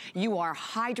skin. You are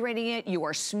hydrating it, you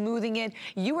are smoothing it.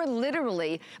 You are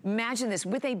literally, imagine this,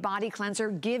 with a body cleanser,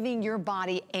 giving your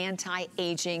body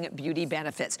anti-aging beauty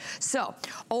benefits. So,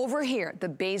 over here, the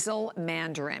basil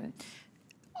mandarin.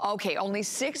 Okay, only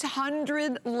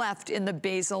 600 left in the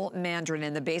basil mandarin,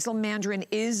 and the basil mandarin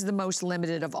is the most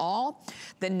limited of all.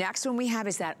 The next one we have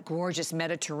is that gorgeous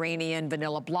Mediterranean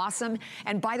vanilla blossom.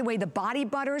 And by the way, the body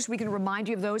butters, we can remind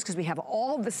you of those because we have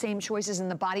all of the same choices in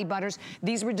the body butters.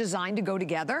 These were designed to go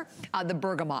together. The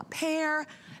bergamot pear,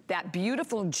 that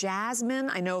beautiful jasmine.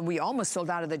 I know we almost sold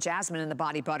out of the jasmine in the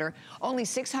body butter. Only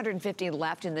 650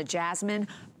 left in the jasmine.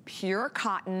 Pure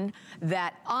cotton,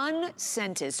 that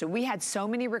unscented. So we had so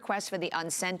many requests for the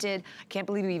unscented. Can't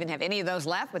believe we even have any of those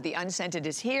left, but the unscented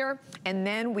is here. And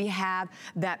then we have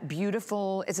that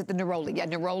beautiful, is it the neroli? Yeah,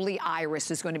 neroli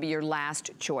iris is going to be your last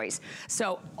choice.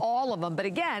 So all of them, but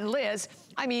again, Liz,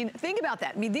 I mean, think about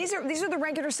that. I mean, these are the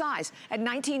regular size at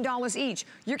 $19 each.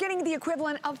 You're getting the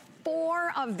equivalent of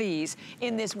 4 of these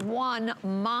in this one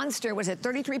monster. Was it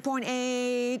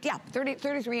 33.8? Yeah,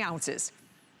 33 ounces.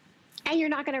 And you're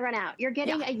not going to run out. You're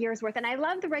getting a year's worth. And I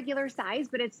love the regular size,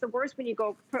 but it's the worst when you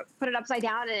go put it upside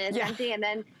down and it's empty. And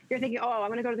then you're thinking, oh, I'm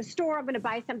going to go to the store. I'm going to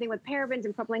buy something with parabens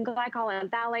and propylene glycol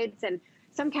and phthalates and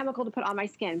some chemical to put on my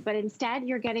skin. But instead,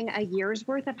 you're getting a year's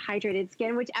worth of hydrated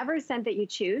skin, whichever scent that you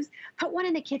choose. Put one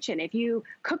in the kitchen. If you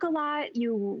cook a lot,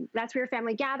 that's where your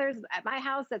family gathers. At my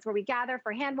house, that's where we gather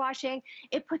for hand washing.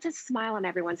 It puts a smile on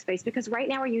everyone's face because right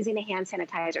now we're using the hand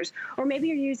sanitizers. Or maybe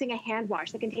you're using a hand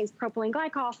wash that contains propylene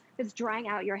glycol that's drying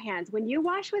out your hands. When you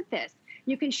wash with this,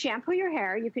 you can shampoo your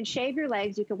hair, you can shave your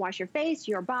legs, you can wash your face,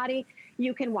 your body,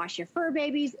 you can wash your fur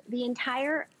babies. The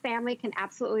entire family can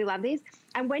absolutely love these.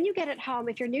 And when you get it home,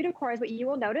 if you're new to KORRES, what you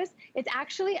will notice, it's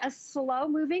actually a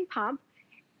slow-moving pump,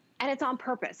 and it's on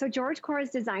purpose. So George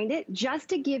KORRES designed it just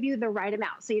to give you the right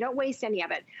amount, so you don't waste any of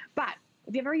it. But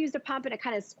If you've ever used a pump and it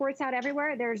kind of squirts out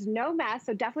everywhere, there's no mess,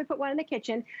 so definitely put one in the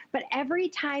kitchen. But every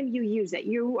time you use it,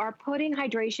 you are putting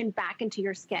hydration back into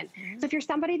your skin. So if you're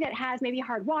somebody that has maybe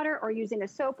hard water or using a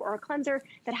soap or a cleanser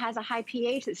that has a high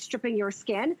pH that's stripping your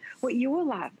skin, what you will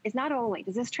love is not only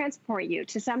does this transport you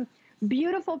to some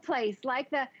beautiful place like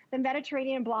the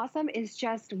Mediterranean blossom is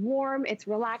just warm, it's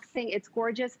relaxing, it's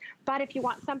gorgeous. But if you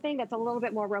want something that's a little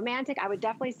bit more romantic, I would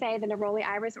definitely say the neroli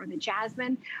iris or the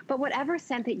jasmine. But whatever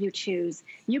scent that you choose,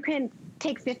 you can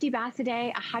take 50 baths a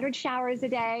day, 100 showers a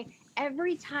day.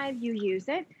 Every time you use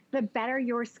it, the better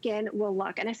your skin will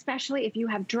look. And especially if you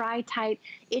have dry, tight,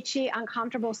 itchy,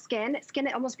 uncomfortable skin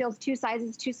that almost feels 2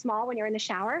 sizes too small when you're in the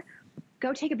shower,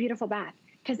 go take a beautiful bath.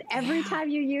 Because every time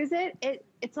you use it,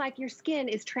 it's like your skin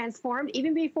is transformed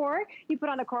even before you put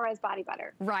on a KORRES body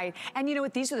butter. Right. And you know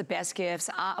what? These are the best gifts.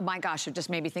 My gosh, it just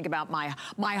made me think about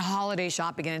my holiday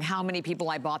shopping and how many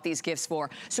people I bought these gifts for.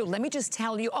 So let me just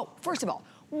tell you, first of all,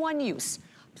 one use.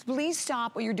 Please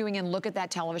stop what you're doing and look at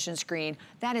that television screen.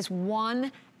 That is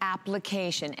one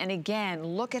application. And again,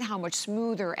 look at how much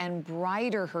smoother and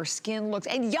brighter her skin looks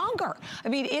and younger. I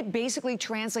mean, it basically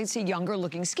translates to younger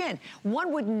looking skin.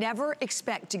 One would never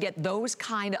expect to get those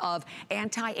kind of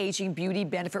anti-aging beauty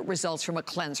benefit results from a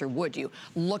cleanser, would you?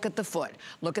 Look at the foot,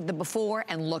 look at the before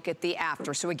and look at the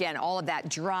after. So again, all of that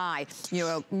dry, you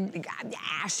know,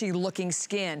 ashy looking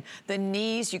skin. The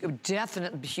knees, you could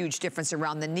definitely huge difference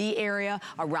around the knee area,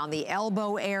 around the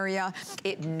elbow area.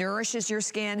 It nourishes your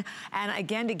skin. And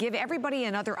again, to give everybody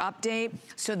another update,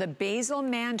 so the basil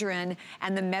mandarin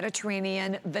and the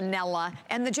Mediterranean vanilla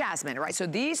and the jasmine, right? So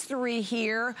these three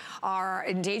here are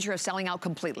in danger of selling out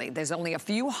completely. There's only a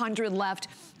few hundred left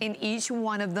in each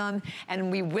one of them. And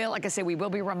we will, like I said, we will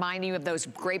be reminding you of those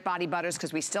great body butters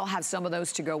because we still have some of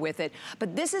those to go with it.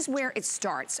 But this is where it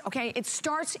starts, okay? It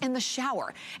starts in the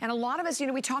shower. And a lot of us, you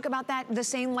know, we talk about that the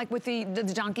same like with the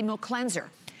donkey milk cleanser.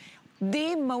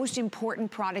 The most important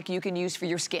product you can use for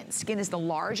your skin. Skin is the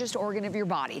largest organ of your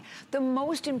body. The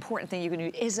most important thing you can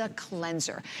do is a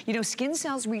cleanser. You know, skin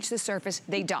cells reach the surface,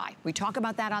 they die. We talk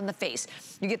about that on the face.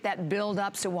 You get that build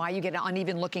up, so why you get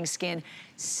uneven looking skin.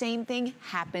 Same thing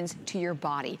happens to your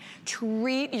body.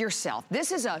 Treat yourself.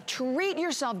 This is a treat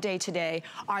yourself day today.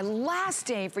 Our last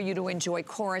day for you to enjoy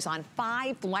KORRES on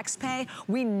 5 FlexPay.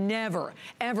 We never,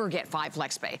 ever get 5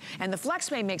 FlexPay. And the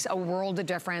FlexPay makes a world of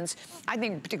difference. I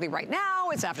think particularly right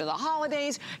now, it's after the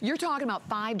holidays. You're talking about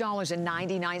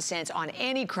 $5.99 on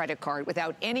any credit card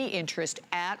without any interest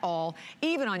at all,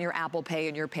 even on your Apple Pay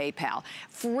and your PayPal.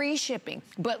 Free shipping,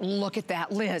 but look at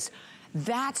that, Liz.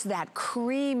 That's that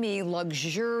creamy,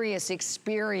 luxurious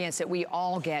experience that we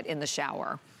all get in the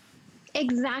shower.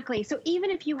 Exactly. So even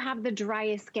if you have the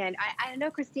driest skin, I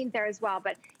know Christine's there as well,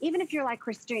 but even if you're like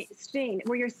Christine,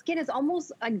 where your skin is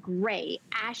almost a gray,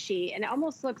 ashy, and it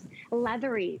almost looks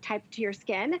leathery type to your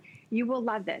skin, you will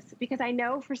love this. Because I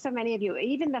know for so many of you,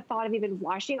 even the thought of even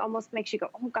washing almost makes you go,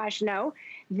 oh gosh, no.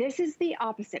 This is the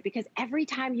opposite, because every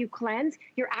time you cleanse,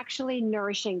 you're actually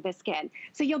nourishing the skin.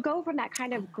 So you'll go from that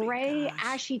kind of gray,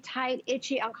 ashy, tight,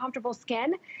 itchy, uncomfortable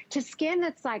skin to skin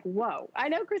that's like, whoa. I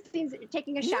know Christine's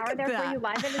taking a shower there for you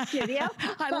live in the studio.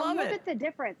 I love it. Look at the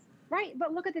difference. Right,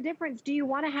 but look at the difference. Do you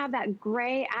want to have that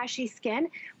gray, ashy skin?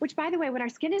 Which, by the way, when our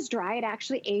skin is dry, it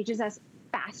actually ages us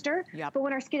faster. Yep. But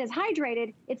when our skin is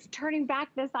hydrated, it's turning back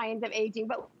the signs of aging.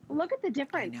 But look at the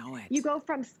difference. I know it. You go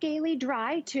from scaly,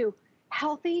 dry to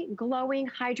healthy, glowing,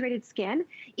 hydrated skin,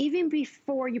 even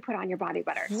before you put on your body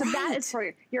butter. Right. So that is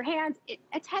for your hands.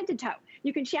 It's head to toe.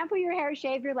 You can shampoo your hair,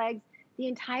 shave your legs. The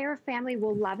entire family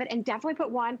will love it. And definitely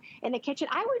put one in the kitchen.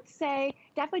 I would say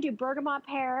definitely do bergamot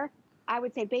pear. I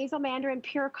would say basil mandarin,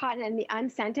 pure cotton, and the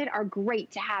unscented are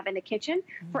great to have in the kitchen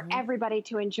for everybody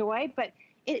to enjoy. But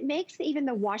it makes even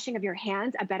the washing of your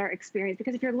hands a better experience,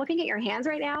 because if you're looking at your hands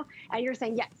right now and you're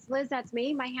saying, yes, Liz, that's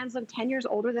me. My hands look 10 years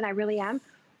older than I really am.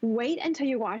 Wait until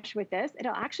you wash with this.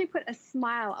 It'll actually put a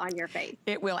smile on your face.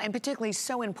 It will, and particularly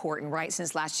so important, right,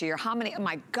 since last year. How many, oh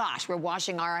my gosh, we're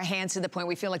washing our hands to the point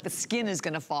we feel like the skin is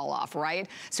gonna fall off, right?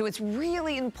 So it's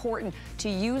really important to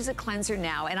use a cleanser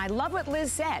now. And I love what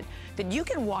Liz said, that you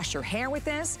can wash your hair with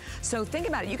this. So think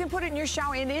about it, you can put it in your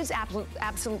shower, and it is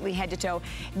absolutely head to toe.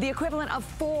 The equivalent of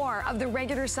 4 of the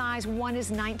regular size. One is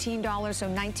 $19, so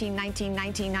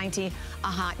 $19,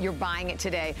 you're buying it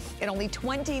today at only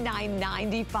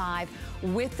 $29.95.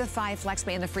 with the 5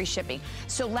 FlexPay and the free shipping.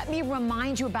 So let me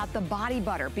remind you about the body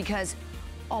butter, because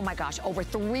oh my gosh, over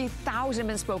 3,000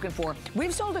 been spoken for.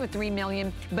 We've sold over 3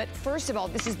 million, but first of all,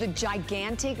 this is the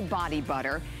gigantic body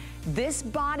butter. This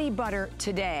body butter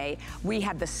today, we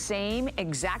have the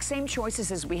exact same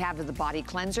choices as we have with the body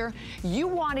cleanser. You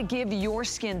want to give your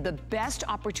skin the best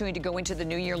opportunity to go into the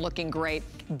new year looking great.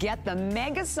 Get the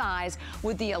mega size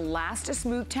with the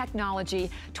Elastismooth technology,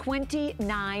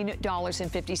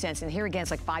 $29.50. And here again,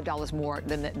 it's like $5 more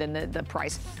than the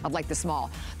price of like the small.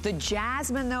 The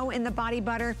jasmine though in the body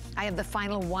butter, I have the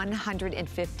final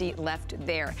 150 left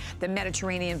there. The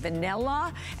Mediterranean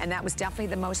vanilla, and that was definitely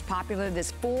the most popular.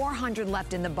 There's 400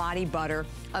 left in the body butter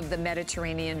of the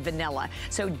Mediterranean vanilla.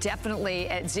 So definitely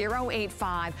at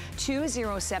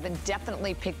 085-207,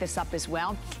 definitely pick this up as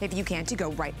well if you can, to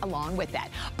go right along with that.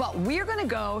 But we're gonna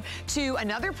go to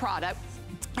another product.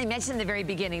 I mentioned in the very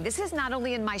beginning, this is not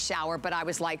only in my shower, but I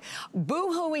was like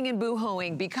boo-hooing and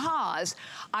boo-hooing because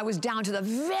I was down to the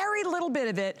very little bit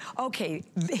of it. Okay,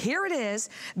 here it is.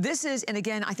 This is, and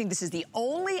again, I think this is the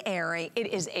only airing. It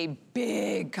is a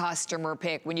big customer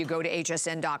pick when you go to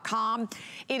hsn.com.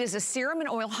 It is a serum and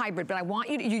oil hybrid, but I want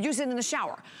you to use it in the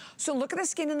shower. So look at the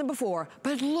skin in the before,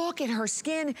 but look at her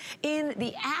skin in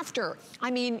the after.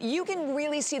 I mean, you can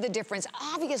really see the difference,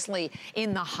 obviously,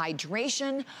 in the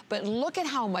hydration, but look at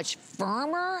how much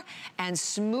firmer and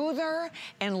smoother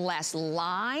and less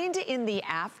lined in the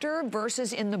after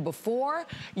versus in the before.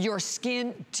 Your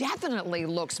skin definitely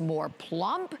looks more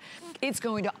plump. It's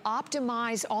going to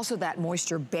optimize also that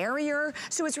moisture barrier.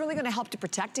 So it's really going to help to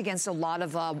protect against a lot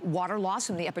of water loss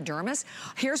from the epidermis.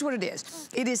 Here's what it is.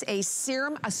 It is a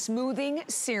serum, a smoothing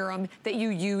serum that you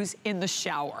use in the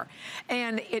shower.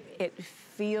 And it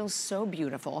feels so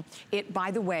beautiful. It, by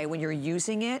the way, when you're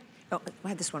using it, oh, I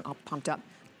had this one all pumped up.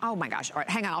 Oh my gosh, all right,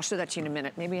 hang on, I'll show that to you in a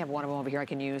minute. Maybe I have one of them over here I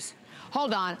can use.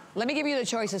 Hold on, let me give you the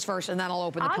choices first and then I'll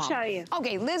open the pump. I'll show you.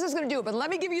 Okay, Liz is gonna do it, but let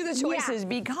me give you the choices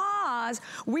because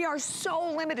we are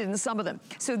so limited in some of them.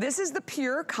 So this is the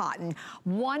pure cotton,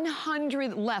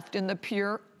 100 left in the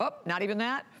pure, oh, not even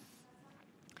that.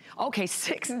 Okay,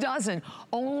 6 dozen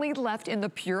only left in the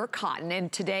pure cotton.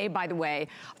 And today, by the way,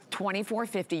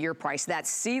 $24.50 your price. That's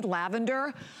sea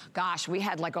lavender. Gosh, we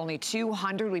had like only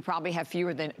 200. We probably have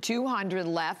fewer than 200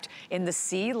 left in the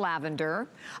sea lavender.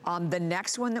 The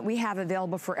next one that we have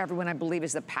available for everyone, I believe,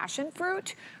 is the passion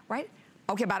fruit, right?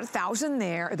 Okay, about 1,000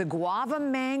 there. The guava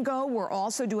mango, we're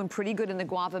also doing pretty good in the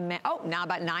guava mango. Oh, now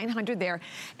about 900 there.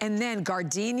 And then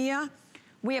gardenia.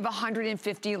 We have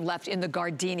 150 left in the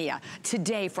gardenia.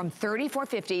 Today from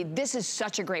 $34.50, this is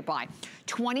such a great buy.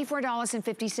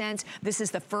 $24.50, this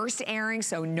is the first airing,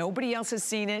 so nobody else has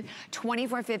seen it.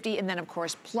 $24.50, and then of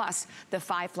course, plus the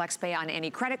 5 flex pay on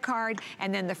any credit card,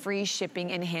 and then the free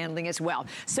shipping and handling as well.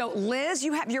 So Liz,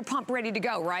 you have your pump ready to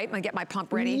go, right? I'm gonna get my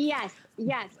pump ready. Yes,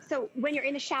 yes. So when you're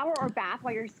in the shower or bath,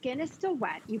 while your skin is still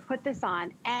wet, you put this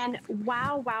on, and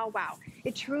wow, wow, wow.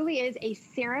 It truly is a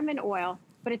serum and oil,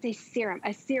 but it's a serum,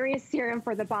 a serious serum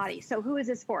for the body. So who is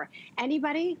this for?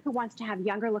 Anybody who wants to have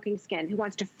younger looking skin, who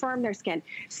wants to firm their skin,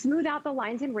 smooth out the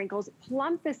lines and wrinkles,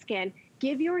 plump the skin,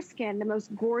 give your skin the most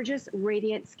gorgeous,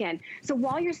 radiant skin. So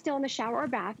while you're still in the shower or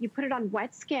bath, you put it on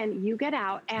wet skin, you get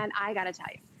out, and I gotta tell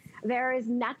you, there is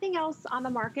nothing else on the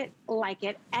market like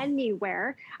it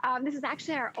anywhere. This is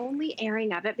actually our only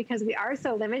airing of it because we are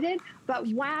so limited, but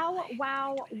wow,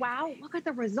 wow, wow, look at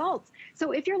the results.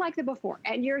 So if you're like the before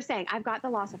and you're saying, I've got the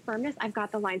loss of firmness, I've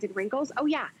got the lines and wrinkles, oh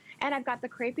yeah, and I've got the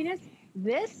crepiness,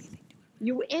 this,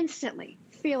 you instantly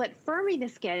feel it firming the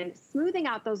skin, smoothing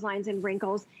out those lines and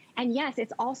wrinkles. And yes,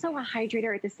 it's also a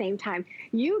hydrator at the same time.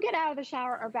 You get out of the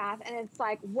shower or bath and it's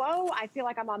like, whoa, I feel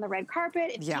like I'm on the red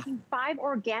carpet. It's taking 5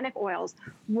 organic oils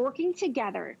working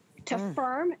together to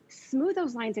firm, smooth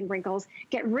those lines and wrinkles,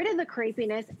 get rid of the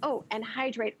crepiness, oh, and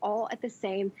hydrate all at the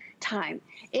same time.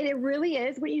 It really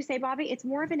is, what you say, Bobby, it's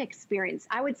more of an experience.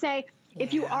 I would say,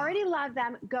 if you already love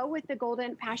them, go with the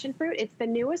golden passion fruit. It's the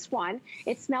newest one.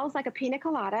 It smells like a pina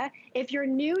colada. If you're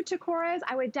new to KORRES,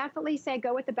 I would definitely say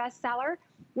go with the bestseller,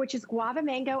 which is guava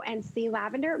mango and sea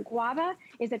lavender. Guava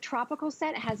is a tropical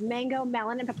scent. It has mango,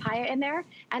 melon, and papaya in there.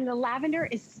 And the lavender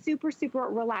is super, super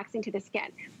relaxing to the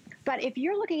skin. But if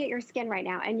you're looking at your skin right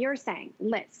now and you're saying,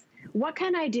 Liz, what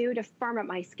can I do to firm up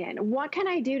my skin? What can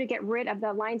I do to get rid of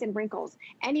the lines and wrinkles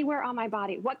anywhere on my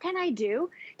body? What can I do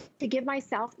to give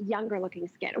myself younger looking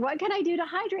skin? What can I do to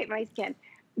hydrate my skin?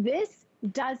 This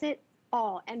does it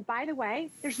all. And by the way,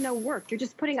 there's no work. You're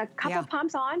just putting a couple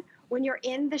pumps on when you're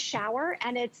in the shower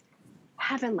and it's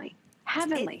heavenly.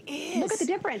 Heavenly. Look at the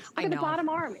difference. Look at the bottom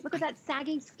arm. Look at that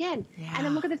sagging skin. And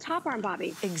then look at the top arm, Bobby.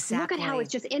 Exactly. Look at how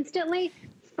it's just instantly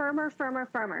firmer, firmer,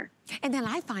 firmer. And then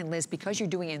I find, Liz, because you're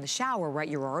doing it in the shower, right,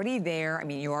 you're already there. I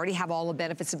mean, you already have all the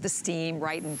benefits of the steam,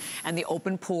 right, and the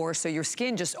open pore, so your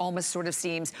skin just almost sort of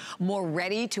seems more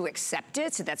ready to accept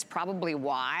it. So that's probably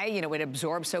why, you know, it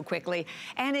absorbs so quickly.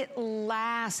 And it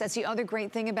lasts. That's the other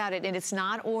great thing about it. And it's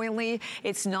not oily.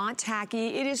 It's not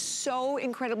tacky. It is so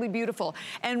incredibly beautiful.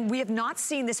 And we have not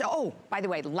seen this. Oh, by the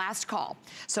way, last call.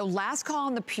 So last call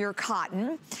on the pure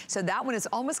cotton. So that one is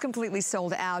almost completely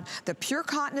sold out. The pure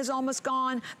cotton is almost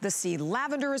gone. The sea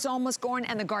lavender is almost gone,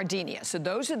 and the gardenia. So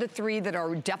those are the three that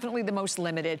are definitely the most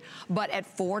limited, but at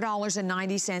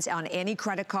 $4.90 on any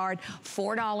credit card,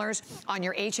 $4 on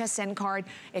your HSN card.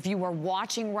 If you are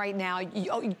watching right now,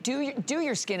 do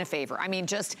your skin a favor. I mean,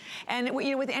 just, and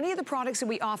you know, with any of the products that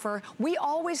we offer, we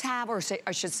always have, or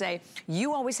I should say,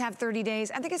 you always have 30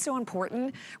 days. I think it's so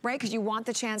important, right? Because you want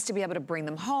the chance to be able to bring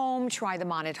them home, try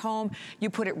them on at home. You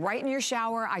put it right in your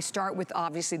shower. I start with,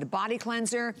 obviously, the body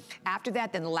cleanser. After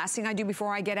that, then the last thing I do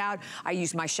before I get out, I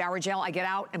use my shower gel. I get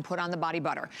out and put on the body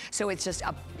butter. So it's just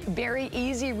a very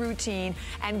easy routine.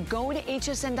 And go to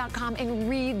hsn.com and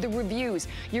read the reviews.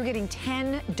 You're getting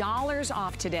 $10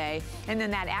 off today. And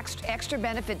then that extra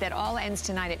benefit that all ends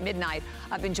tonight at midnight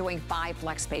of enjoying 5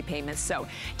 flex pay payments. So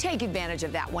take advantage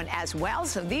of that one as well.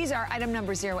 So these are item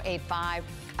number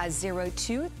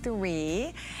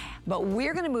 085023. But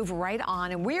we're going to move right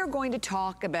on, and we are going to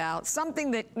talk about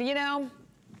something that, you know,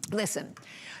 listen,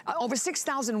 over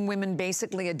 6,000 women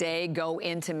basically a day go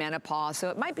into menopause, so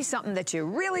it might be something that you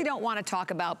really don't want to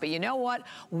talk about, but you know what?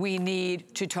 We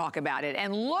need to talk about it.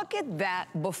 And look at that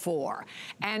before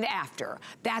and after.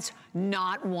 That's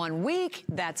not 1 week,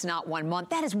 that's not 1 month,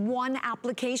 that is one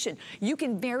application. You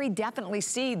can very definitely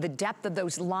see the depth of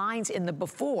those lines in the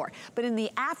before, but in the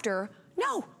after,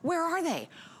 no, where are they?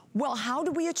 Well, how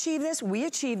do we achieve this? We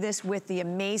achieve this with the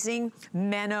amazing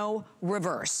Meno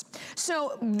Reverse.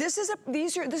 So this is a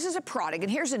product,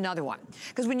 and here's another one.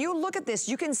 Because when you look at this,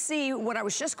 you can see what I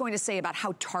was just going to say about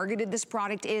how targeted this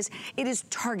product is. It is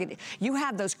targeted. You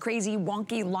have those crazy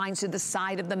wonky lines to the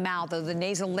side of the mouth, or the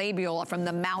nasolabial from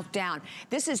the mouth down.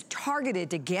 This is targeted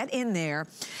to get in there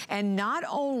and not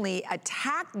only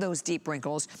attack those deep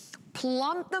wrinkles,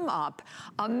 plump them up,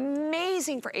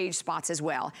 amazing for age spots as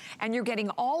well. And you're getting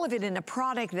all of it in a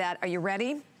product that, are you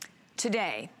ready?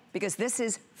 Today, because this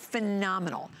is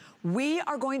phenomenal. We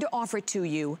are going to offer it to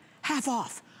you half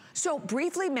off. So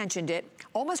briefly mentioned it,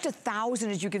 almost 1,000,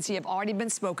 as you can see, have already been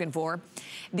spoken for.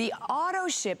 The auto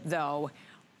ship though,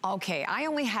 okay, I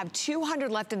only have 200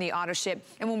 left in the auto ship.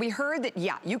 And when we heard that,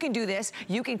 yeah, you can do this,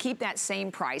 you can keep that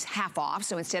same price, half off.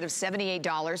 So instead of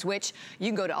 $78, which you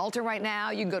can go to Ulta right now,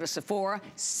 you can go to Sephora,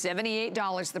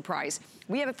 $78 the price.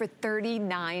 We have it for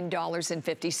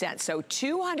 $39.50. So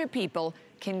 200 people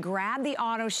can grab the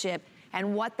auto ship.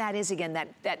 And what that is, again,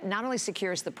 that not only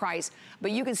secures the price,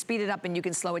 but you can speed it up and you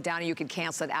can slow it down and you can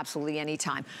cancel it absolutely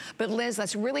anytime. But Liz,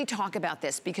 let's really talk about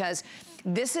this, because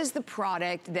this is the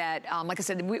product that, like I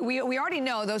said, we already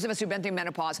know, those of us who've been through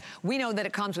menopause, we know that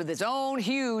it comes with its own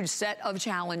huge set of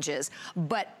challenges,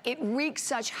 but it wreaks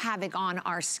such havoc on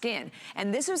our skin.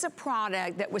 And this is a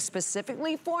product that was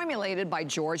specifically formulated by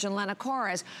George and Lena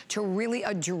KORRES to really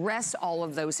address all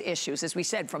of those issues, as we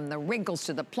said, from the wrinkles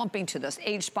to the plumping to the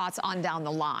age spots on down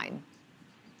the line.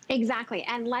 Exactly.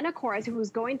 And Lena KORRES, who was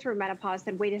going through menopause,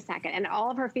 said, wait a second. And all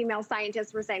of her female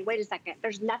scientists were saying, wait a second,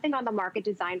 there's nothing on the market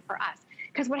designed for us.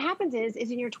 Because what happens is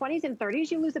in your 20s and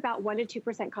 30s, you lose about 1 to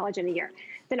 2% collagen a year.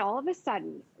 Then all of a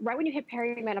sudden, right when you hit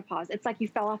perimenopause, it's like you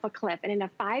fell off a cliff. And in a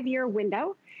 5-year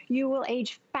window, you will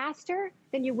age faster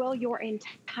than you will your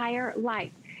entire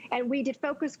life. And we did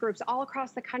focus groups all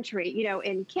across the country, you know,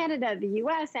 in Canada, the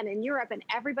US, and in Europe, and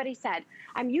everybody said,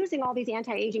 I'm using all these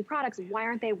anti-aging products, why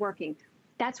aren't they working?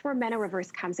 That's where Meno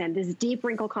Reverse comes in, this deep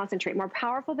wrinkle concentrate, more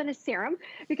powerful than a serum,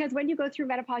 because when you go through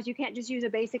menopause, you can't just use a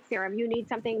basic serum. You need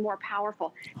something more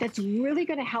powerful that's really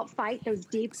going to help fight those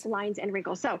deep lines and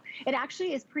wrinkles. So it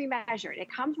actually is pre-measured.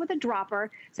 It comes with a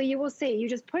dropper, so you will see, you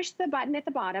just push the button at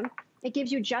the bottom. It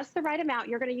gives you just the right amount.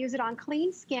 You're going to use it on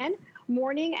clean skin,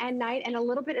 morning and night, and a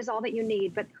little bit is all that you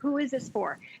need. But who is this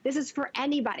for? This is for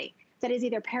anybody that is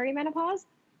either perimenopause,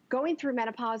 going through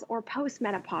menopause, or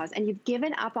post-menopause, and you've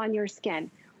given up on your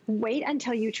skin. Wait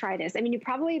until you try this. I mean, you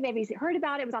probably maybe heard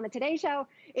about it. It was on the Today Show.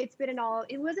 It's been in all,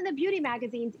 it was in the beauty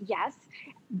magazines, yes,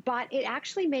 but it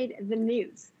actually made the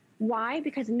news. Why?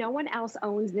 Because no one else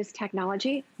owns this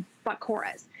technology but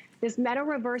KORRES. This Meno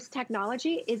Reverse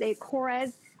technology is a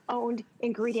KORRES owned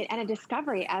ingredient and a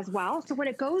discovery as well. So when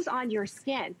it goes on your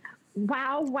skin,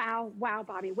 wow, wow, wow,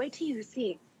 Bobby, wait till you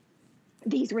see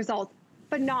these results.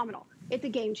 Phenomenal. It's a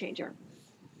game changer.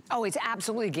 Oh, it's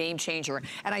absolutely a game changer.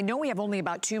 And I know we have only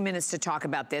about 2 minutes to talk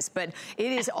about this, but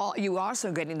it is all, you are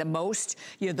also getting the most,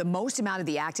 you know, the most amount of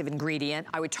the active ingredient.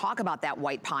 I would talk about that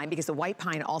white pine because the white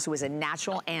pine also is a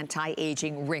natural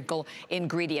anti-aging wrinkle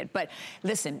ingredient. But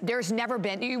listen, there's never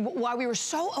been, while we were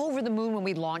so over the moon when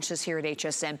we launched this here at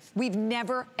HSN, we've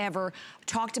never, ever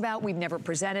talked about, we've never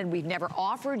presented, we've never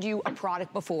offered you a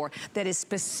product before that is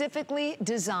specifically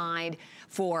designed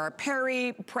for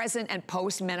peri, present, and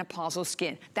post-menopausal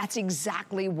skin. That's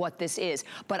exactly what this is.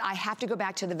 But I have to go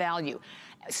back to the value.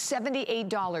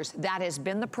 $78, that has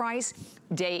been the price,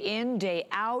 day in, day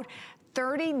out.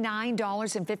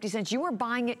 $39.50. You are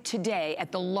buying it today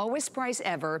at the lowest price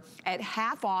ever, at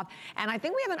half off. And I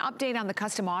think we have an update on the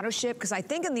custom auto ship, because I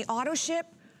think in the auto ship,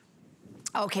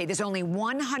 okay, there's only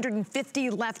 150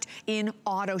 left in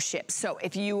auto ship. So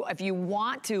if you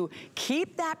want to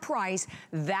keep that price,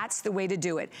 that's the way to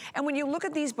do it. And when you look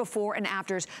at these before and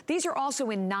afters, these are also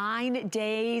in 9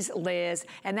 days, Liz,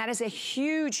 and that is a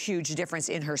huge, huge difference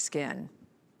in her skin.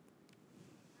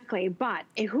 But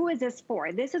who is this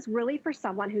for? This is really for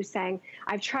someone who's saying,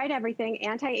 I've tried everything,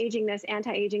 anti-aging this,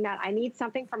 anti-aging that. I need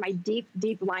something for my deep,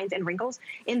 deep lines and wrinkles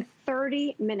in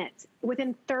 30 minutes.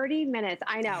 Within 30 minutes,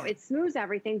 I know, it smooths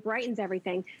everything, brightens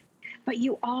everything, but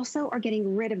you also are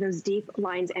getting rid of those deep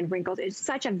lines and wrinkles. It's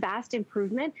such a vast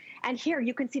improvement. And here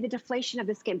you can see the deflation of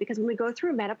the skin, because when we go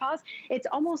through menopause, it's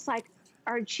almost like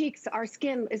our cheeks, our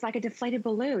skin is like a deflated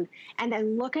balloon. And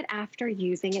then look at after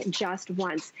using it just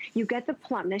once. You get the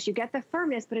plumpness, you get the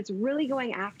firmness, but it's really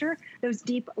going after those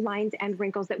deep lines and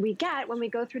wrinkles that we get when we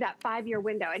go through that 5-year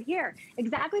window. And here,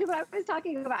 exactly what I was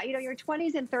talking about. You know, your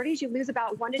 20s and 30s, you lose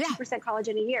about 1 to 2%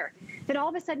 collagen a year. Then all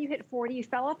of a sudden you hit 40, you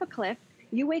fell off a cliff.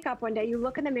 You wake up one day, you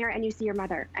look in the mirror and you see your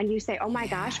mother and you say, oh my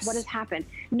gosh, what has happened?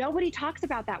 Nobody talks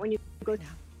about that when you go through.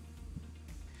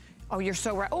 Oh, you're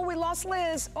so right. Oh, we lost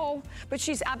Liz. Oh, but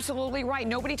she's absolutely right.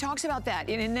 Nobody talks about that.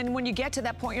 And then when you get to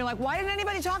that point, you're like, why didn't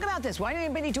anybody talk about this? Why didn't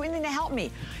anybody do anything to help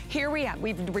me? Here we are.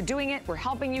 We're doing it. We're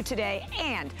helping you today.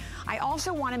 And I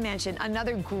also want to mention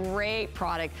another great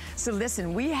product. So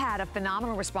listen, we had a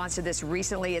phenomenal response to this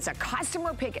recently. It's a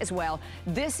customer pick as well.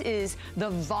 This is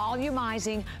the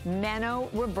volumizing Meno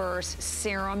Reverse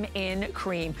Serum in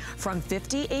Cream. From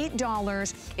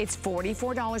 $58, it's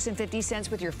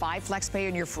 $44.50 with your 5 flex pay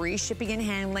and your free shipping and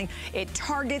handling. It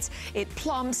targets, it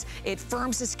plumps, it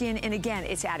firms the skin, and again,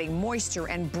 it's adding moisture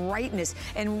and brightness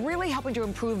and really helping to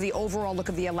improve the overall look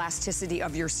of the elasticity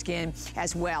of your skin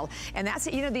as well. And that's,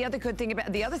 you know, the other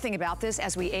thing about this,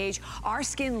 as we age, our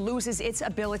skin loses its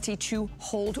ability to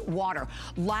hold water.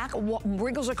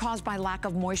 Wrinkles are caused by lack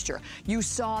of moisture. You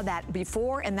saw that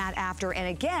before and that after, and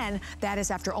again, that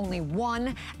is after only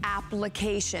 1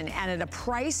 application, and at a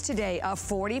price today of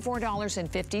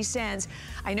 $44.50.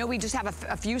 I know we just have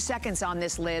a few seconds on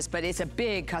this, Liz, but it's a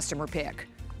big customer pick.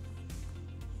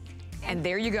 And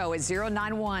there you go, it's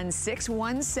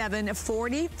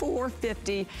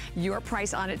 091-617-4450, your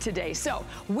price on it today. So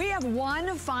we have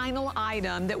one final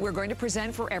item that we're going to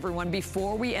present for everyone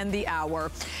before we end the hour.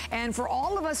 And for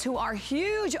all of us who are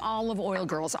huge olive oil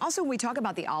girls, also when we talk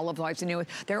about the olive oils, you know,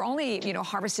 they're only, you know,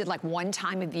 harvested like 1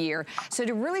 time of year. So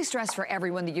to really stress for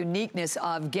everyone the uniqueness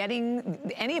of getting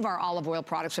any of our olive oil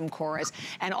products from KORRES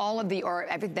and all of the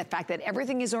fact that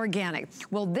everything is organic.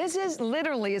 Well, this is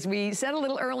literally, as we said a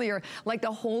little earlier, like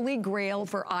the holy grail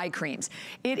for eye creams.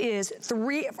 It is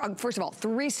first of all,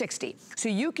 360. So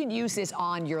you can use this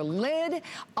on your lid,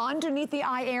 underneath the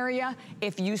eye area.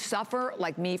 If you suffer,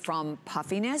 like me, from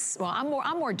puffiness, well,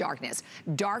 I'm more darkness,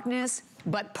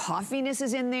 but puffiness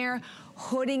is in there,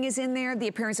 hooding is in there, the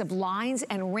appearance of lines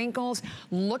and wrinkles.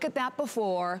 Look at that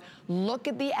before, look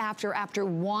at the after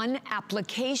 1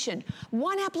 application.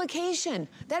 1 application,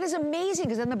 that is amazing,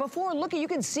 because in the before, look, you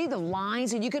can see the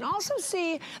lines, and you can also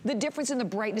see the difference in the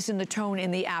brightness and the tone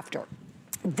in the after.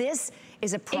 This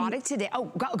is a product today. Oh,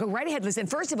 go right ahead, Liz. And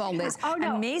first of all, Liz,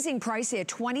 amazing price here,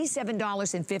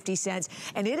 $27.50,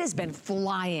 and it has been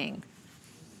flying.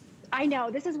 I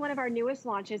know, this is one of our newest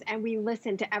launches, and we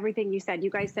listened to everything you said. You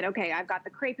guys said, okay, I've got the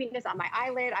crepiness on my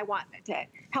eyelid. I want to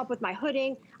help with my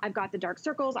hooding. I've got the dark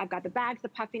circles. I've got the bags, the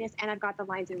puffiness, and I've got the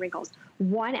lines and wrinkles.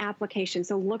 1 application.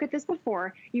 So look at this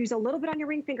before. Use a little bit on your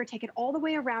ring finger. Take it all the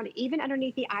way around, even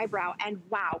underneath the eyebrow. And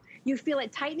wow, you feel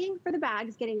it tightening for the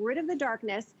bags, getting rid of the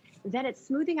darkness. Then it's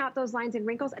smoothing out those lines and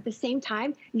wrinkles. At the same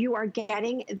time, you are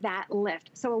getting that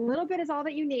lift. So a little bit is all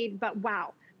that you need, but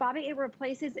wow. Bobby, it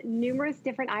replaces numerous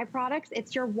different eye products.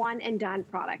 It's your one and done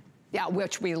product. Yeah,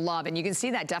 which we love. And you can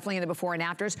see that definitely in the before and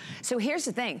afters. So here's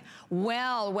the thing.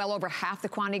 Well over half the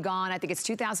quantity gone. I think it's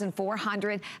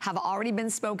 2,400 have already been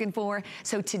spoken for.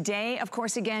 So today, of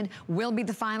course, again, will be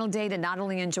the final day to not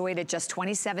only enjoy it at just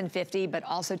 $27.50, but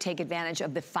also take advantage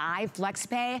of the 5 flex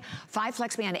pay. 5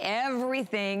 flex pay on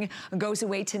everything goes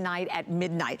away tonight at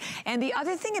midnight. And the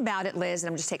other thing about it, Liz, and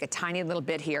I'm just take a tiny little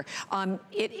bit here.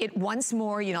 It once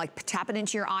more, you know, like tap it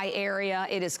into your eye area.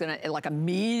 It is gonna like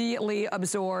immediately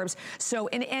absorbs. So,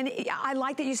 and I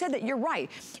like that you said that. You're right.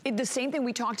 The same thing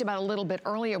we talked about a little bit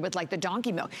earlier with like the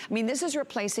donkey milk. I mean, this is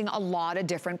replacing a lot of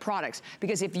different products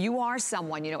because if you are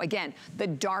someone, you know, again, the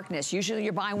darkness, usually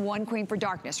you're buying one cream for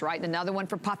darkness, right? And another one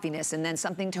for puffiness and then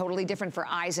something totally different for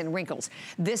eyes and wrinkles.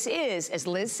 This is, as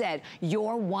Liz said,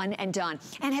 your one and done.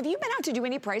 And have you been out to do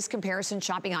any price comparison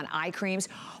shopping on eye creams?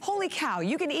 Holy cow,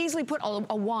 you can easily put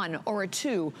a 1 or a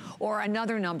 2 or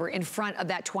another number in front of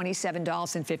that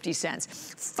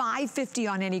 $27.50. $5.50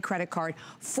 on any credit card,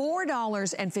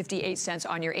 $4.58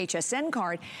 on your HSN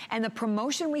card. And the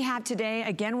promotion we have today,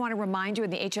 again, want to remind you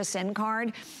of the HSN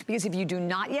card, because if you do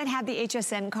not yet have the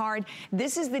HSN card,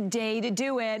 this is the day to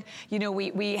do it. You know,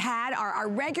 we had our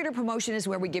regular promotion is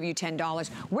where we give you $10.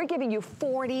 We're giving you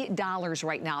 $40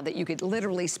 right now that you could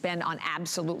literally spend on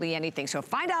absolutely anything. So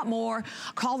find out more,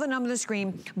 call the number on the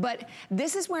screen. But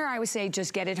this is where I would say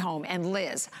just get it home. And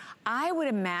Liz, I would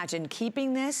imagine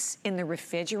keeping this in the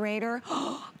refrigerator,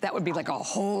 that would be like a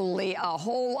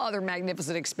whole other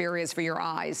magnificent experience for your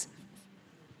eyes.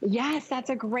 Yes,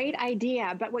 that's a great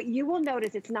idea. But what you will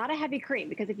notice, it's not a heavy cream,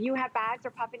 because if you have bags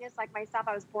or puffiness like myself,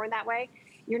 I was born that way,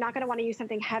 you're not going to want to use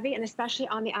something heavy, and especially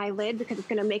on the eyelid, because it's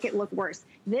going to make it look worse.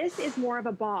 This is more of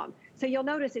a balm. So you'll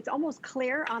notice it's almost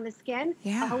clear on the skin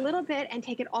a little bit, and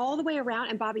take it all the way around.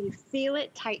 And Bobby, you feel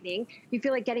it tightening. You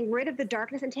feel it getting rid of the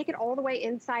darkness, and take it all the way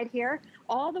inside here,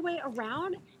 all the way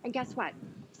around. And guess what?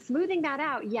 Smoothing that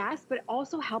out, yes, but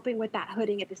also helping with that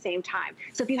hooding at the same time.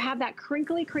 So if you have that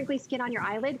crinkly skin on your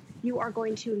eyelid, you are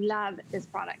going to love this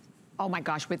product. Oh my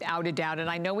gosh, without a doubt. And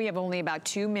I know we have only about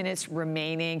 2 minutes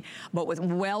remaining, but with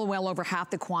well over half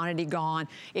the quantity gone.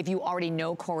 If you already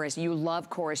know KORRES, you love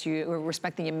KORRES, you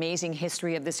respect the amazing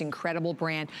history of this incredible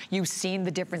brand, you've seen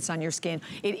the difference on your skin.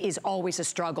 It is always a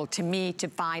struggle to me to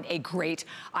find a great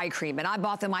eye cream. And I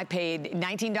bought them, I paid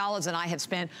 $19 and I have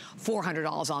spent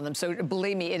 $400 on them. So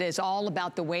believe me, it is all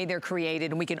about the way they're created,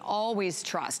 and we can always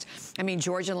trust. I mean,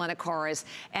 George and Lena KORRES.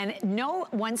 And know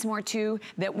once more too,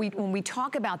 that when we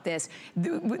talk about this,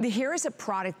 here is a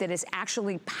product that is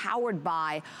actually powered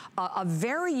by a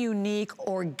very unique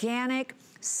organic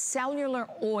cellular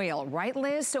oil, right,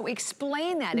 Liz? So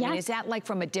explain that. I mean, is that like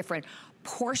from a different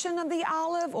portion of the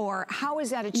olive, or how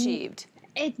is that achieved?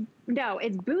 No,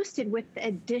 it's boosted with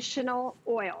additional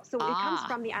oil. So it comes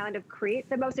from the island of Crete,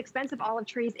 the most expensive olive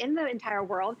trees in the entire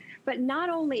world. But not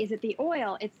only is it the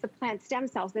oil, it's the plant stem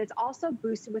cells, but it's also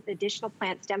boosted with additional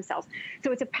plant stem cells.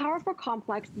 So it's a powerful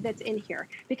complex that's in here.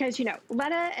 Because, you know,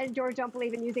 Lena and George don't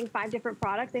believe in using 5 different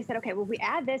products. They said, okay, well, if we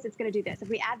add this, it's going to do this. If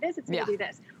we add this, it's going to do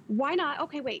this. Why not?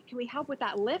 Okay, wait, can we help with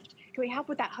that lift? Can we help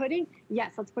with that hooding?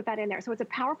 Yes, let's put that in there. So it's a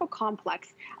powerful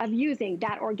complex of using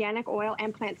that organic oil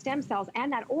and plant stem cells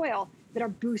and that oil that are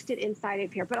boosted inside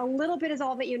of here. But a little bit is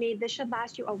all that you need. This should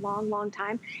last you a long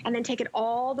time. And then take it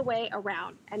all the way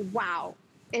around. And wow,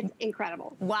 it's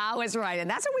incredible. Wow is right. And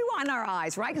that's what we want in our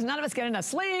eyes, right? Because none of us get enough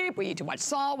sleep. We eat too much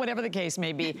salt, whatever the case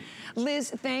may be. Liz,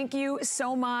 thank you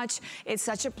so much. It's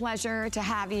such a pleasure to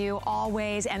have you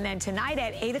always. And then tonight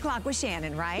at 8 o'clock with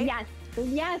Shannon, right? Yes.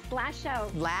 Yes, last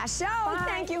show. Last show. Bye.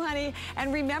 Thank you, honey.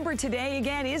 And remember, today,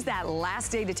 again, is that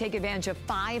last day to take advantage of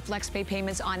 5 flex pay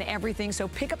payments on everything. So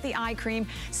pick up the eye cream.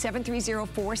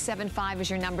 730-475 is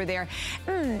your number there.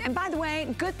 And by the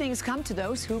way, good things come to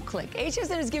those who click.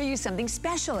 HSN is giving you something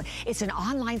special. It's an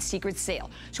online secret sale.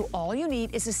 So all you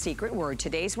need is a secret word.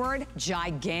 Today's word,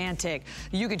 gigantic.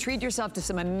 You can treat yourself to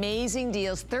some amazing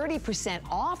deals, 30%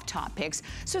 off top picks.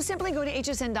 So simply go to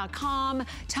hsn.com,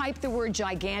 type the word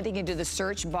gigantic into the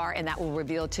search bar, and that will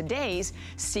reveal today's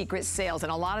secret sales.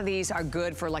 And a lot of these are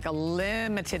good for like a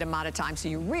limited amount of time, so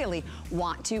you really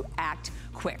want to act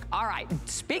quick. All right,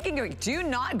 speaking of, do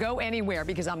not go anywhere,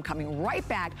 because I'm coming right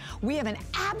back. We have an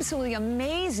absolutely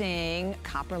amazing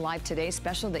Copper Life Today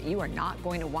special that you are not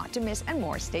going to want to miss, and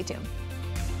more. Stay tuned.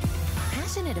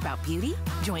 Passionate about beauty?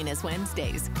 Join us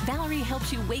Wednesdays. Valerie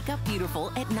helps you wake up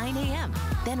beautiful at 9 a.m.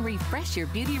 Then refresh your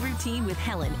beauty routine with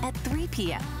Helen at 3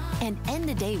 p.m. And end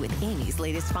the day with Amy's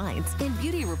latest finds in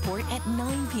Beauty Report at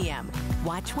 9 p.m.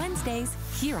 Watch Wednesdays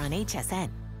here on HSN.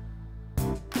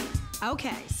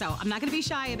 Okay, so I'm not gonna be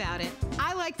shy about it.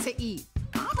 I like to eat.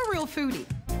 I'm a real foodie.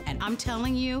 And I'm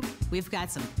telling you, we've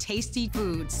got some tasty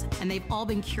foods, and they've all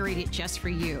been curated just for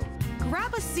you.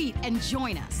 Grab a seat and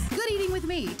join us. Good Eating with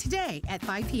Me today at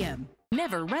 5 p.m.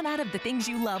 Never run out of the things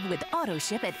you love with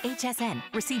AutoShip at HSN.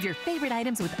 Receive your favorite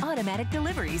items with automatic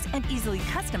deliveries and easily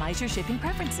customize your shipping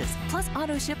preferences. Plus,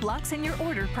 AutoShip locks in your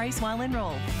order price while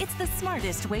enrolled. It's the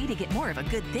smartest way to get more of a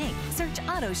good thing. Search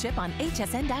AutoShip on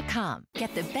hsn.com.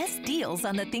 Get the best deals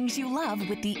on the things you love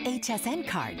with the HSN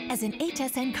card. As an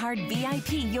HSN card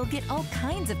VIP, you'll get all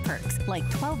kinds of perks, like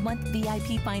 12-month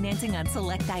VIP financing on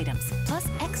select items, plus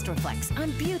extra flex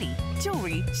on beauty,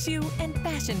 jewelry, shoe, and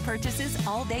fashion purchases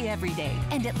all day, every day.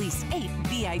 And at least 8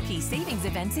 VIP savings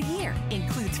events a year.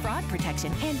 Includes fraud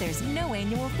protection, and there's no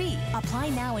annual fee. Apply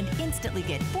now and instantly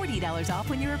get $40 off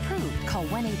when you're approved. Call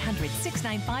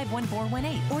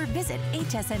 1-800-695-1418 or visit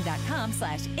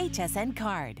hsn.com/HSN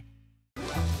card.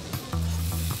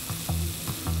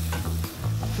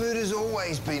 Food has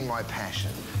always been my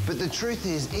passion, but the truth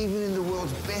is, even in the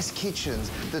world's best kitchens,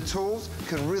 the tools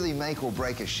can really make or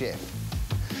break a chef.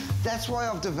 That's why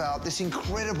I've developed this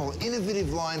incredible,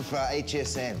 innovative line for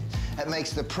HSN. It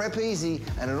makes the prep easy,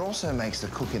 and it also makes the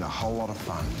cooking a whole lot of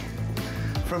fun.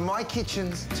 From my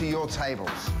kitchens to your tables.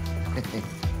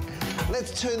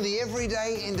 Let's turn the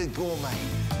everyday into gourmet.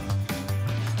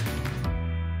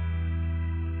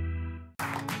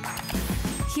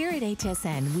 Here at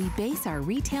HSN, we base our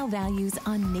retail values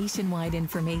on nationwide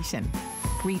information.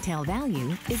 Retail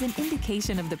value is an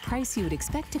indication of the price you would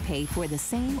expect to pay for the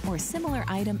same or similar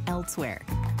item elsewhere,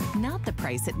 not the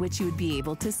price at which you would be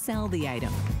able to sell the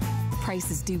item.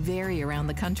 Prices do vary around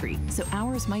the country, so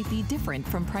ours might be different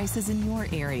from prices in your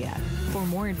area. For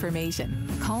more information,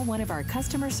 call one of our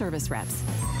customer service reps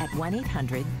at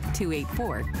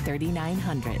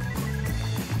 1-800-284-3900.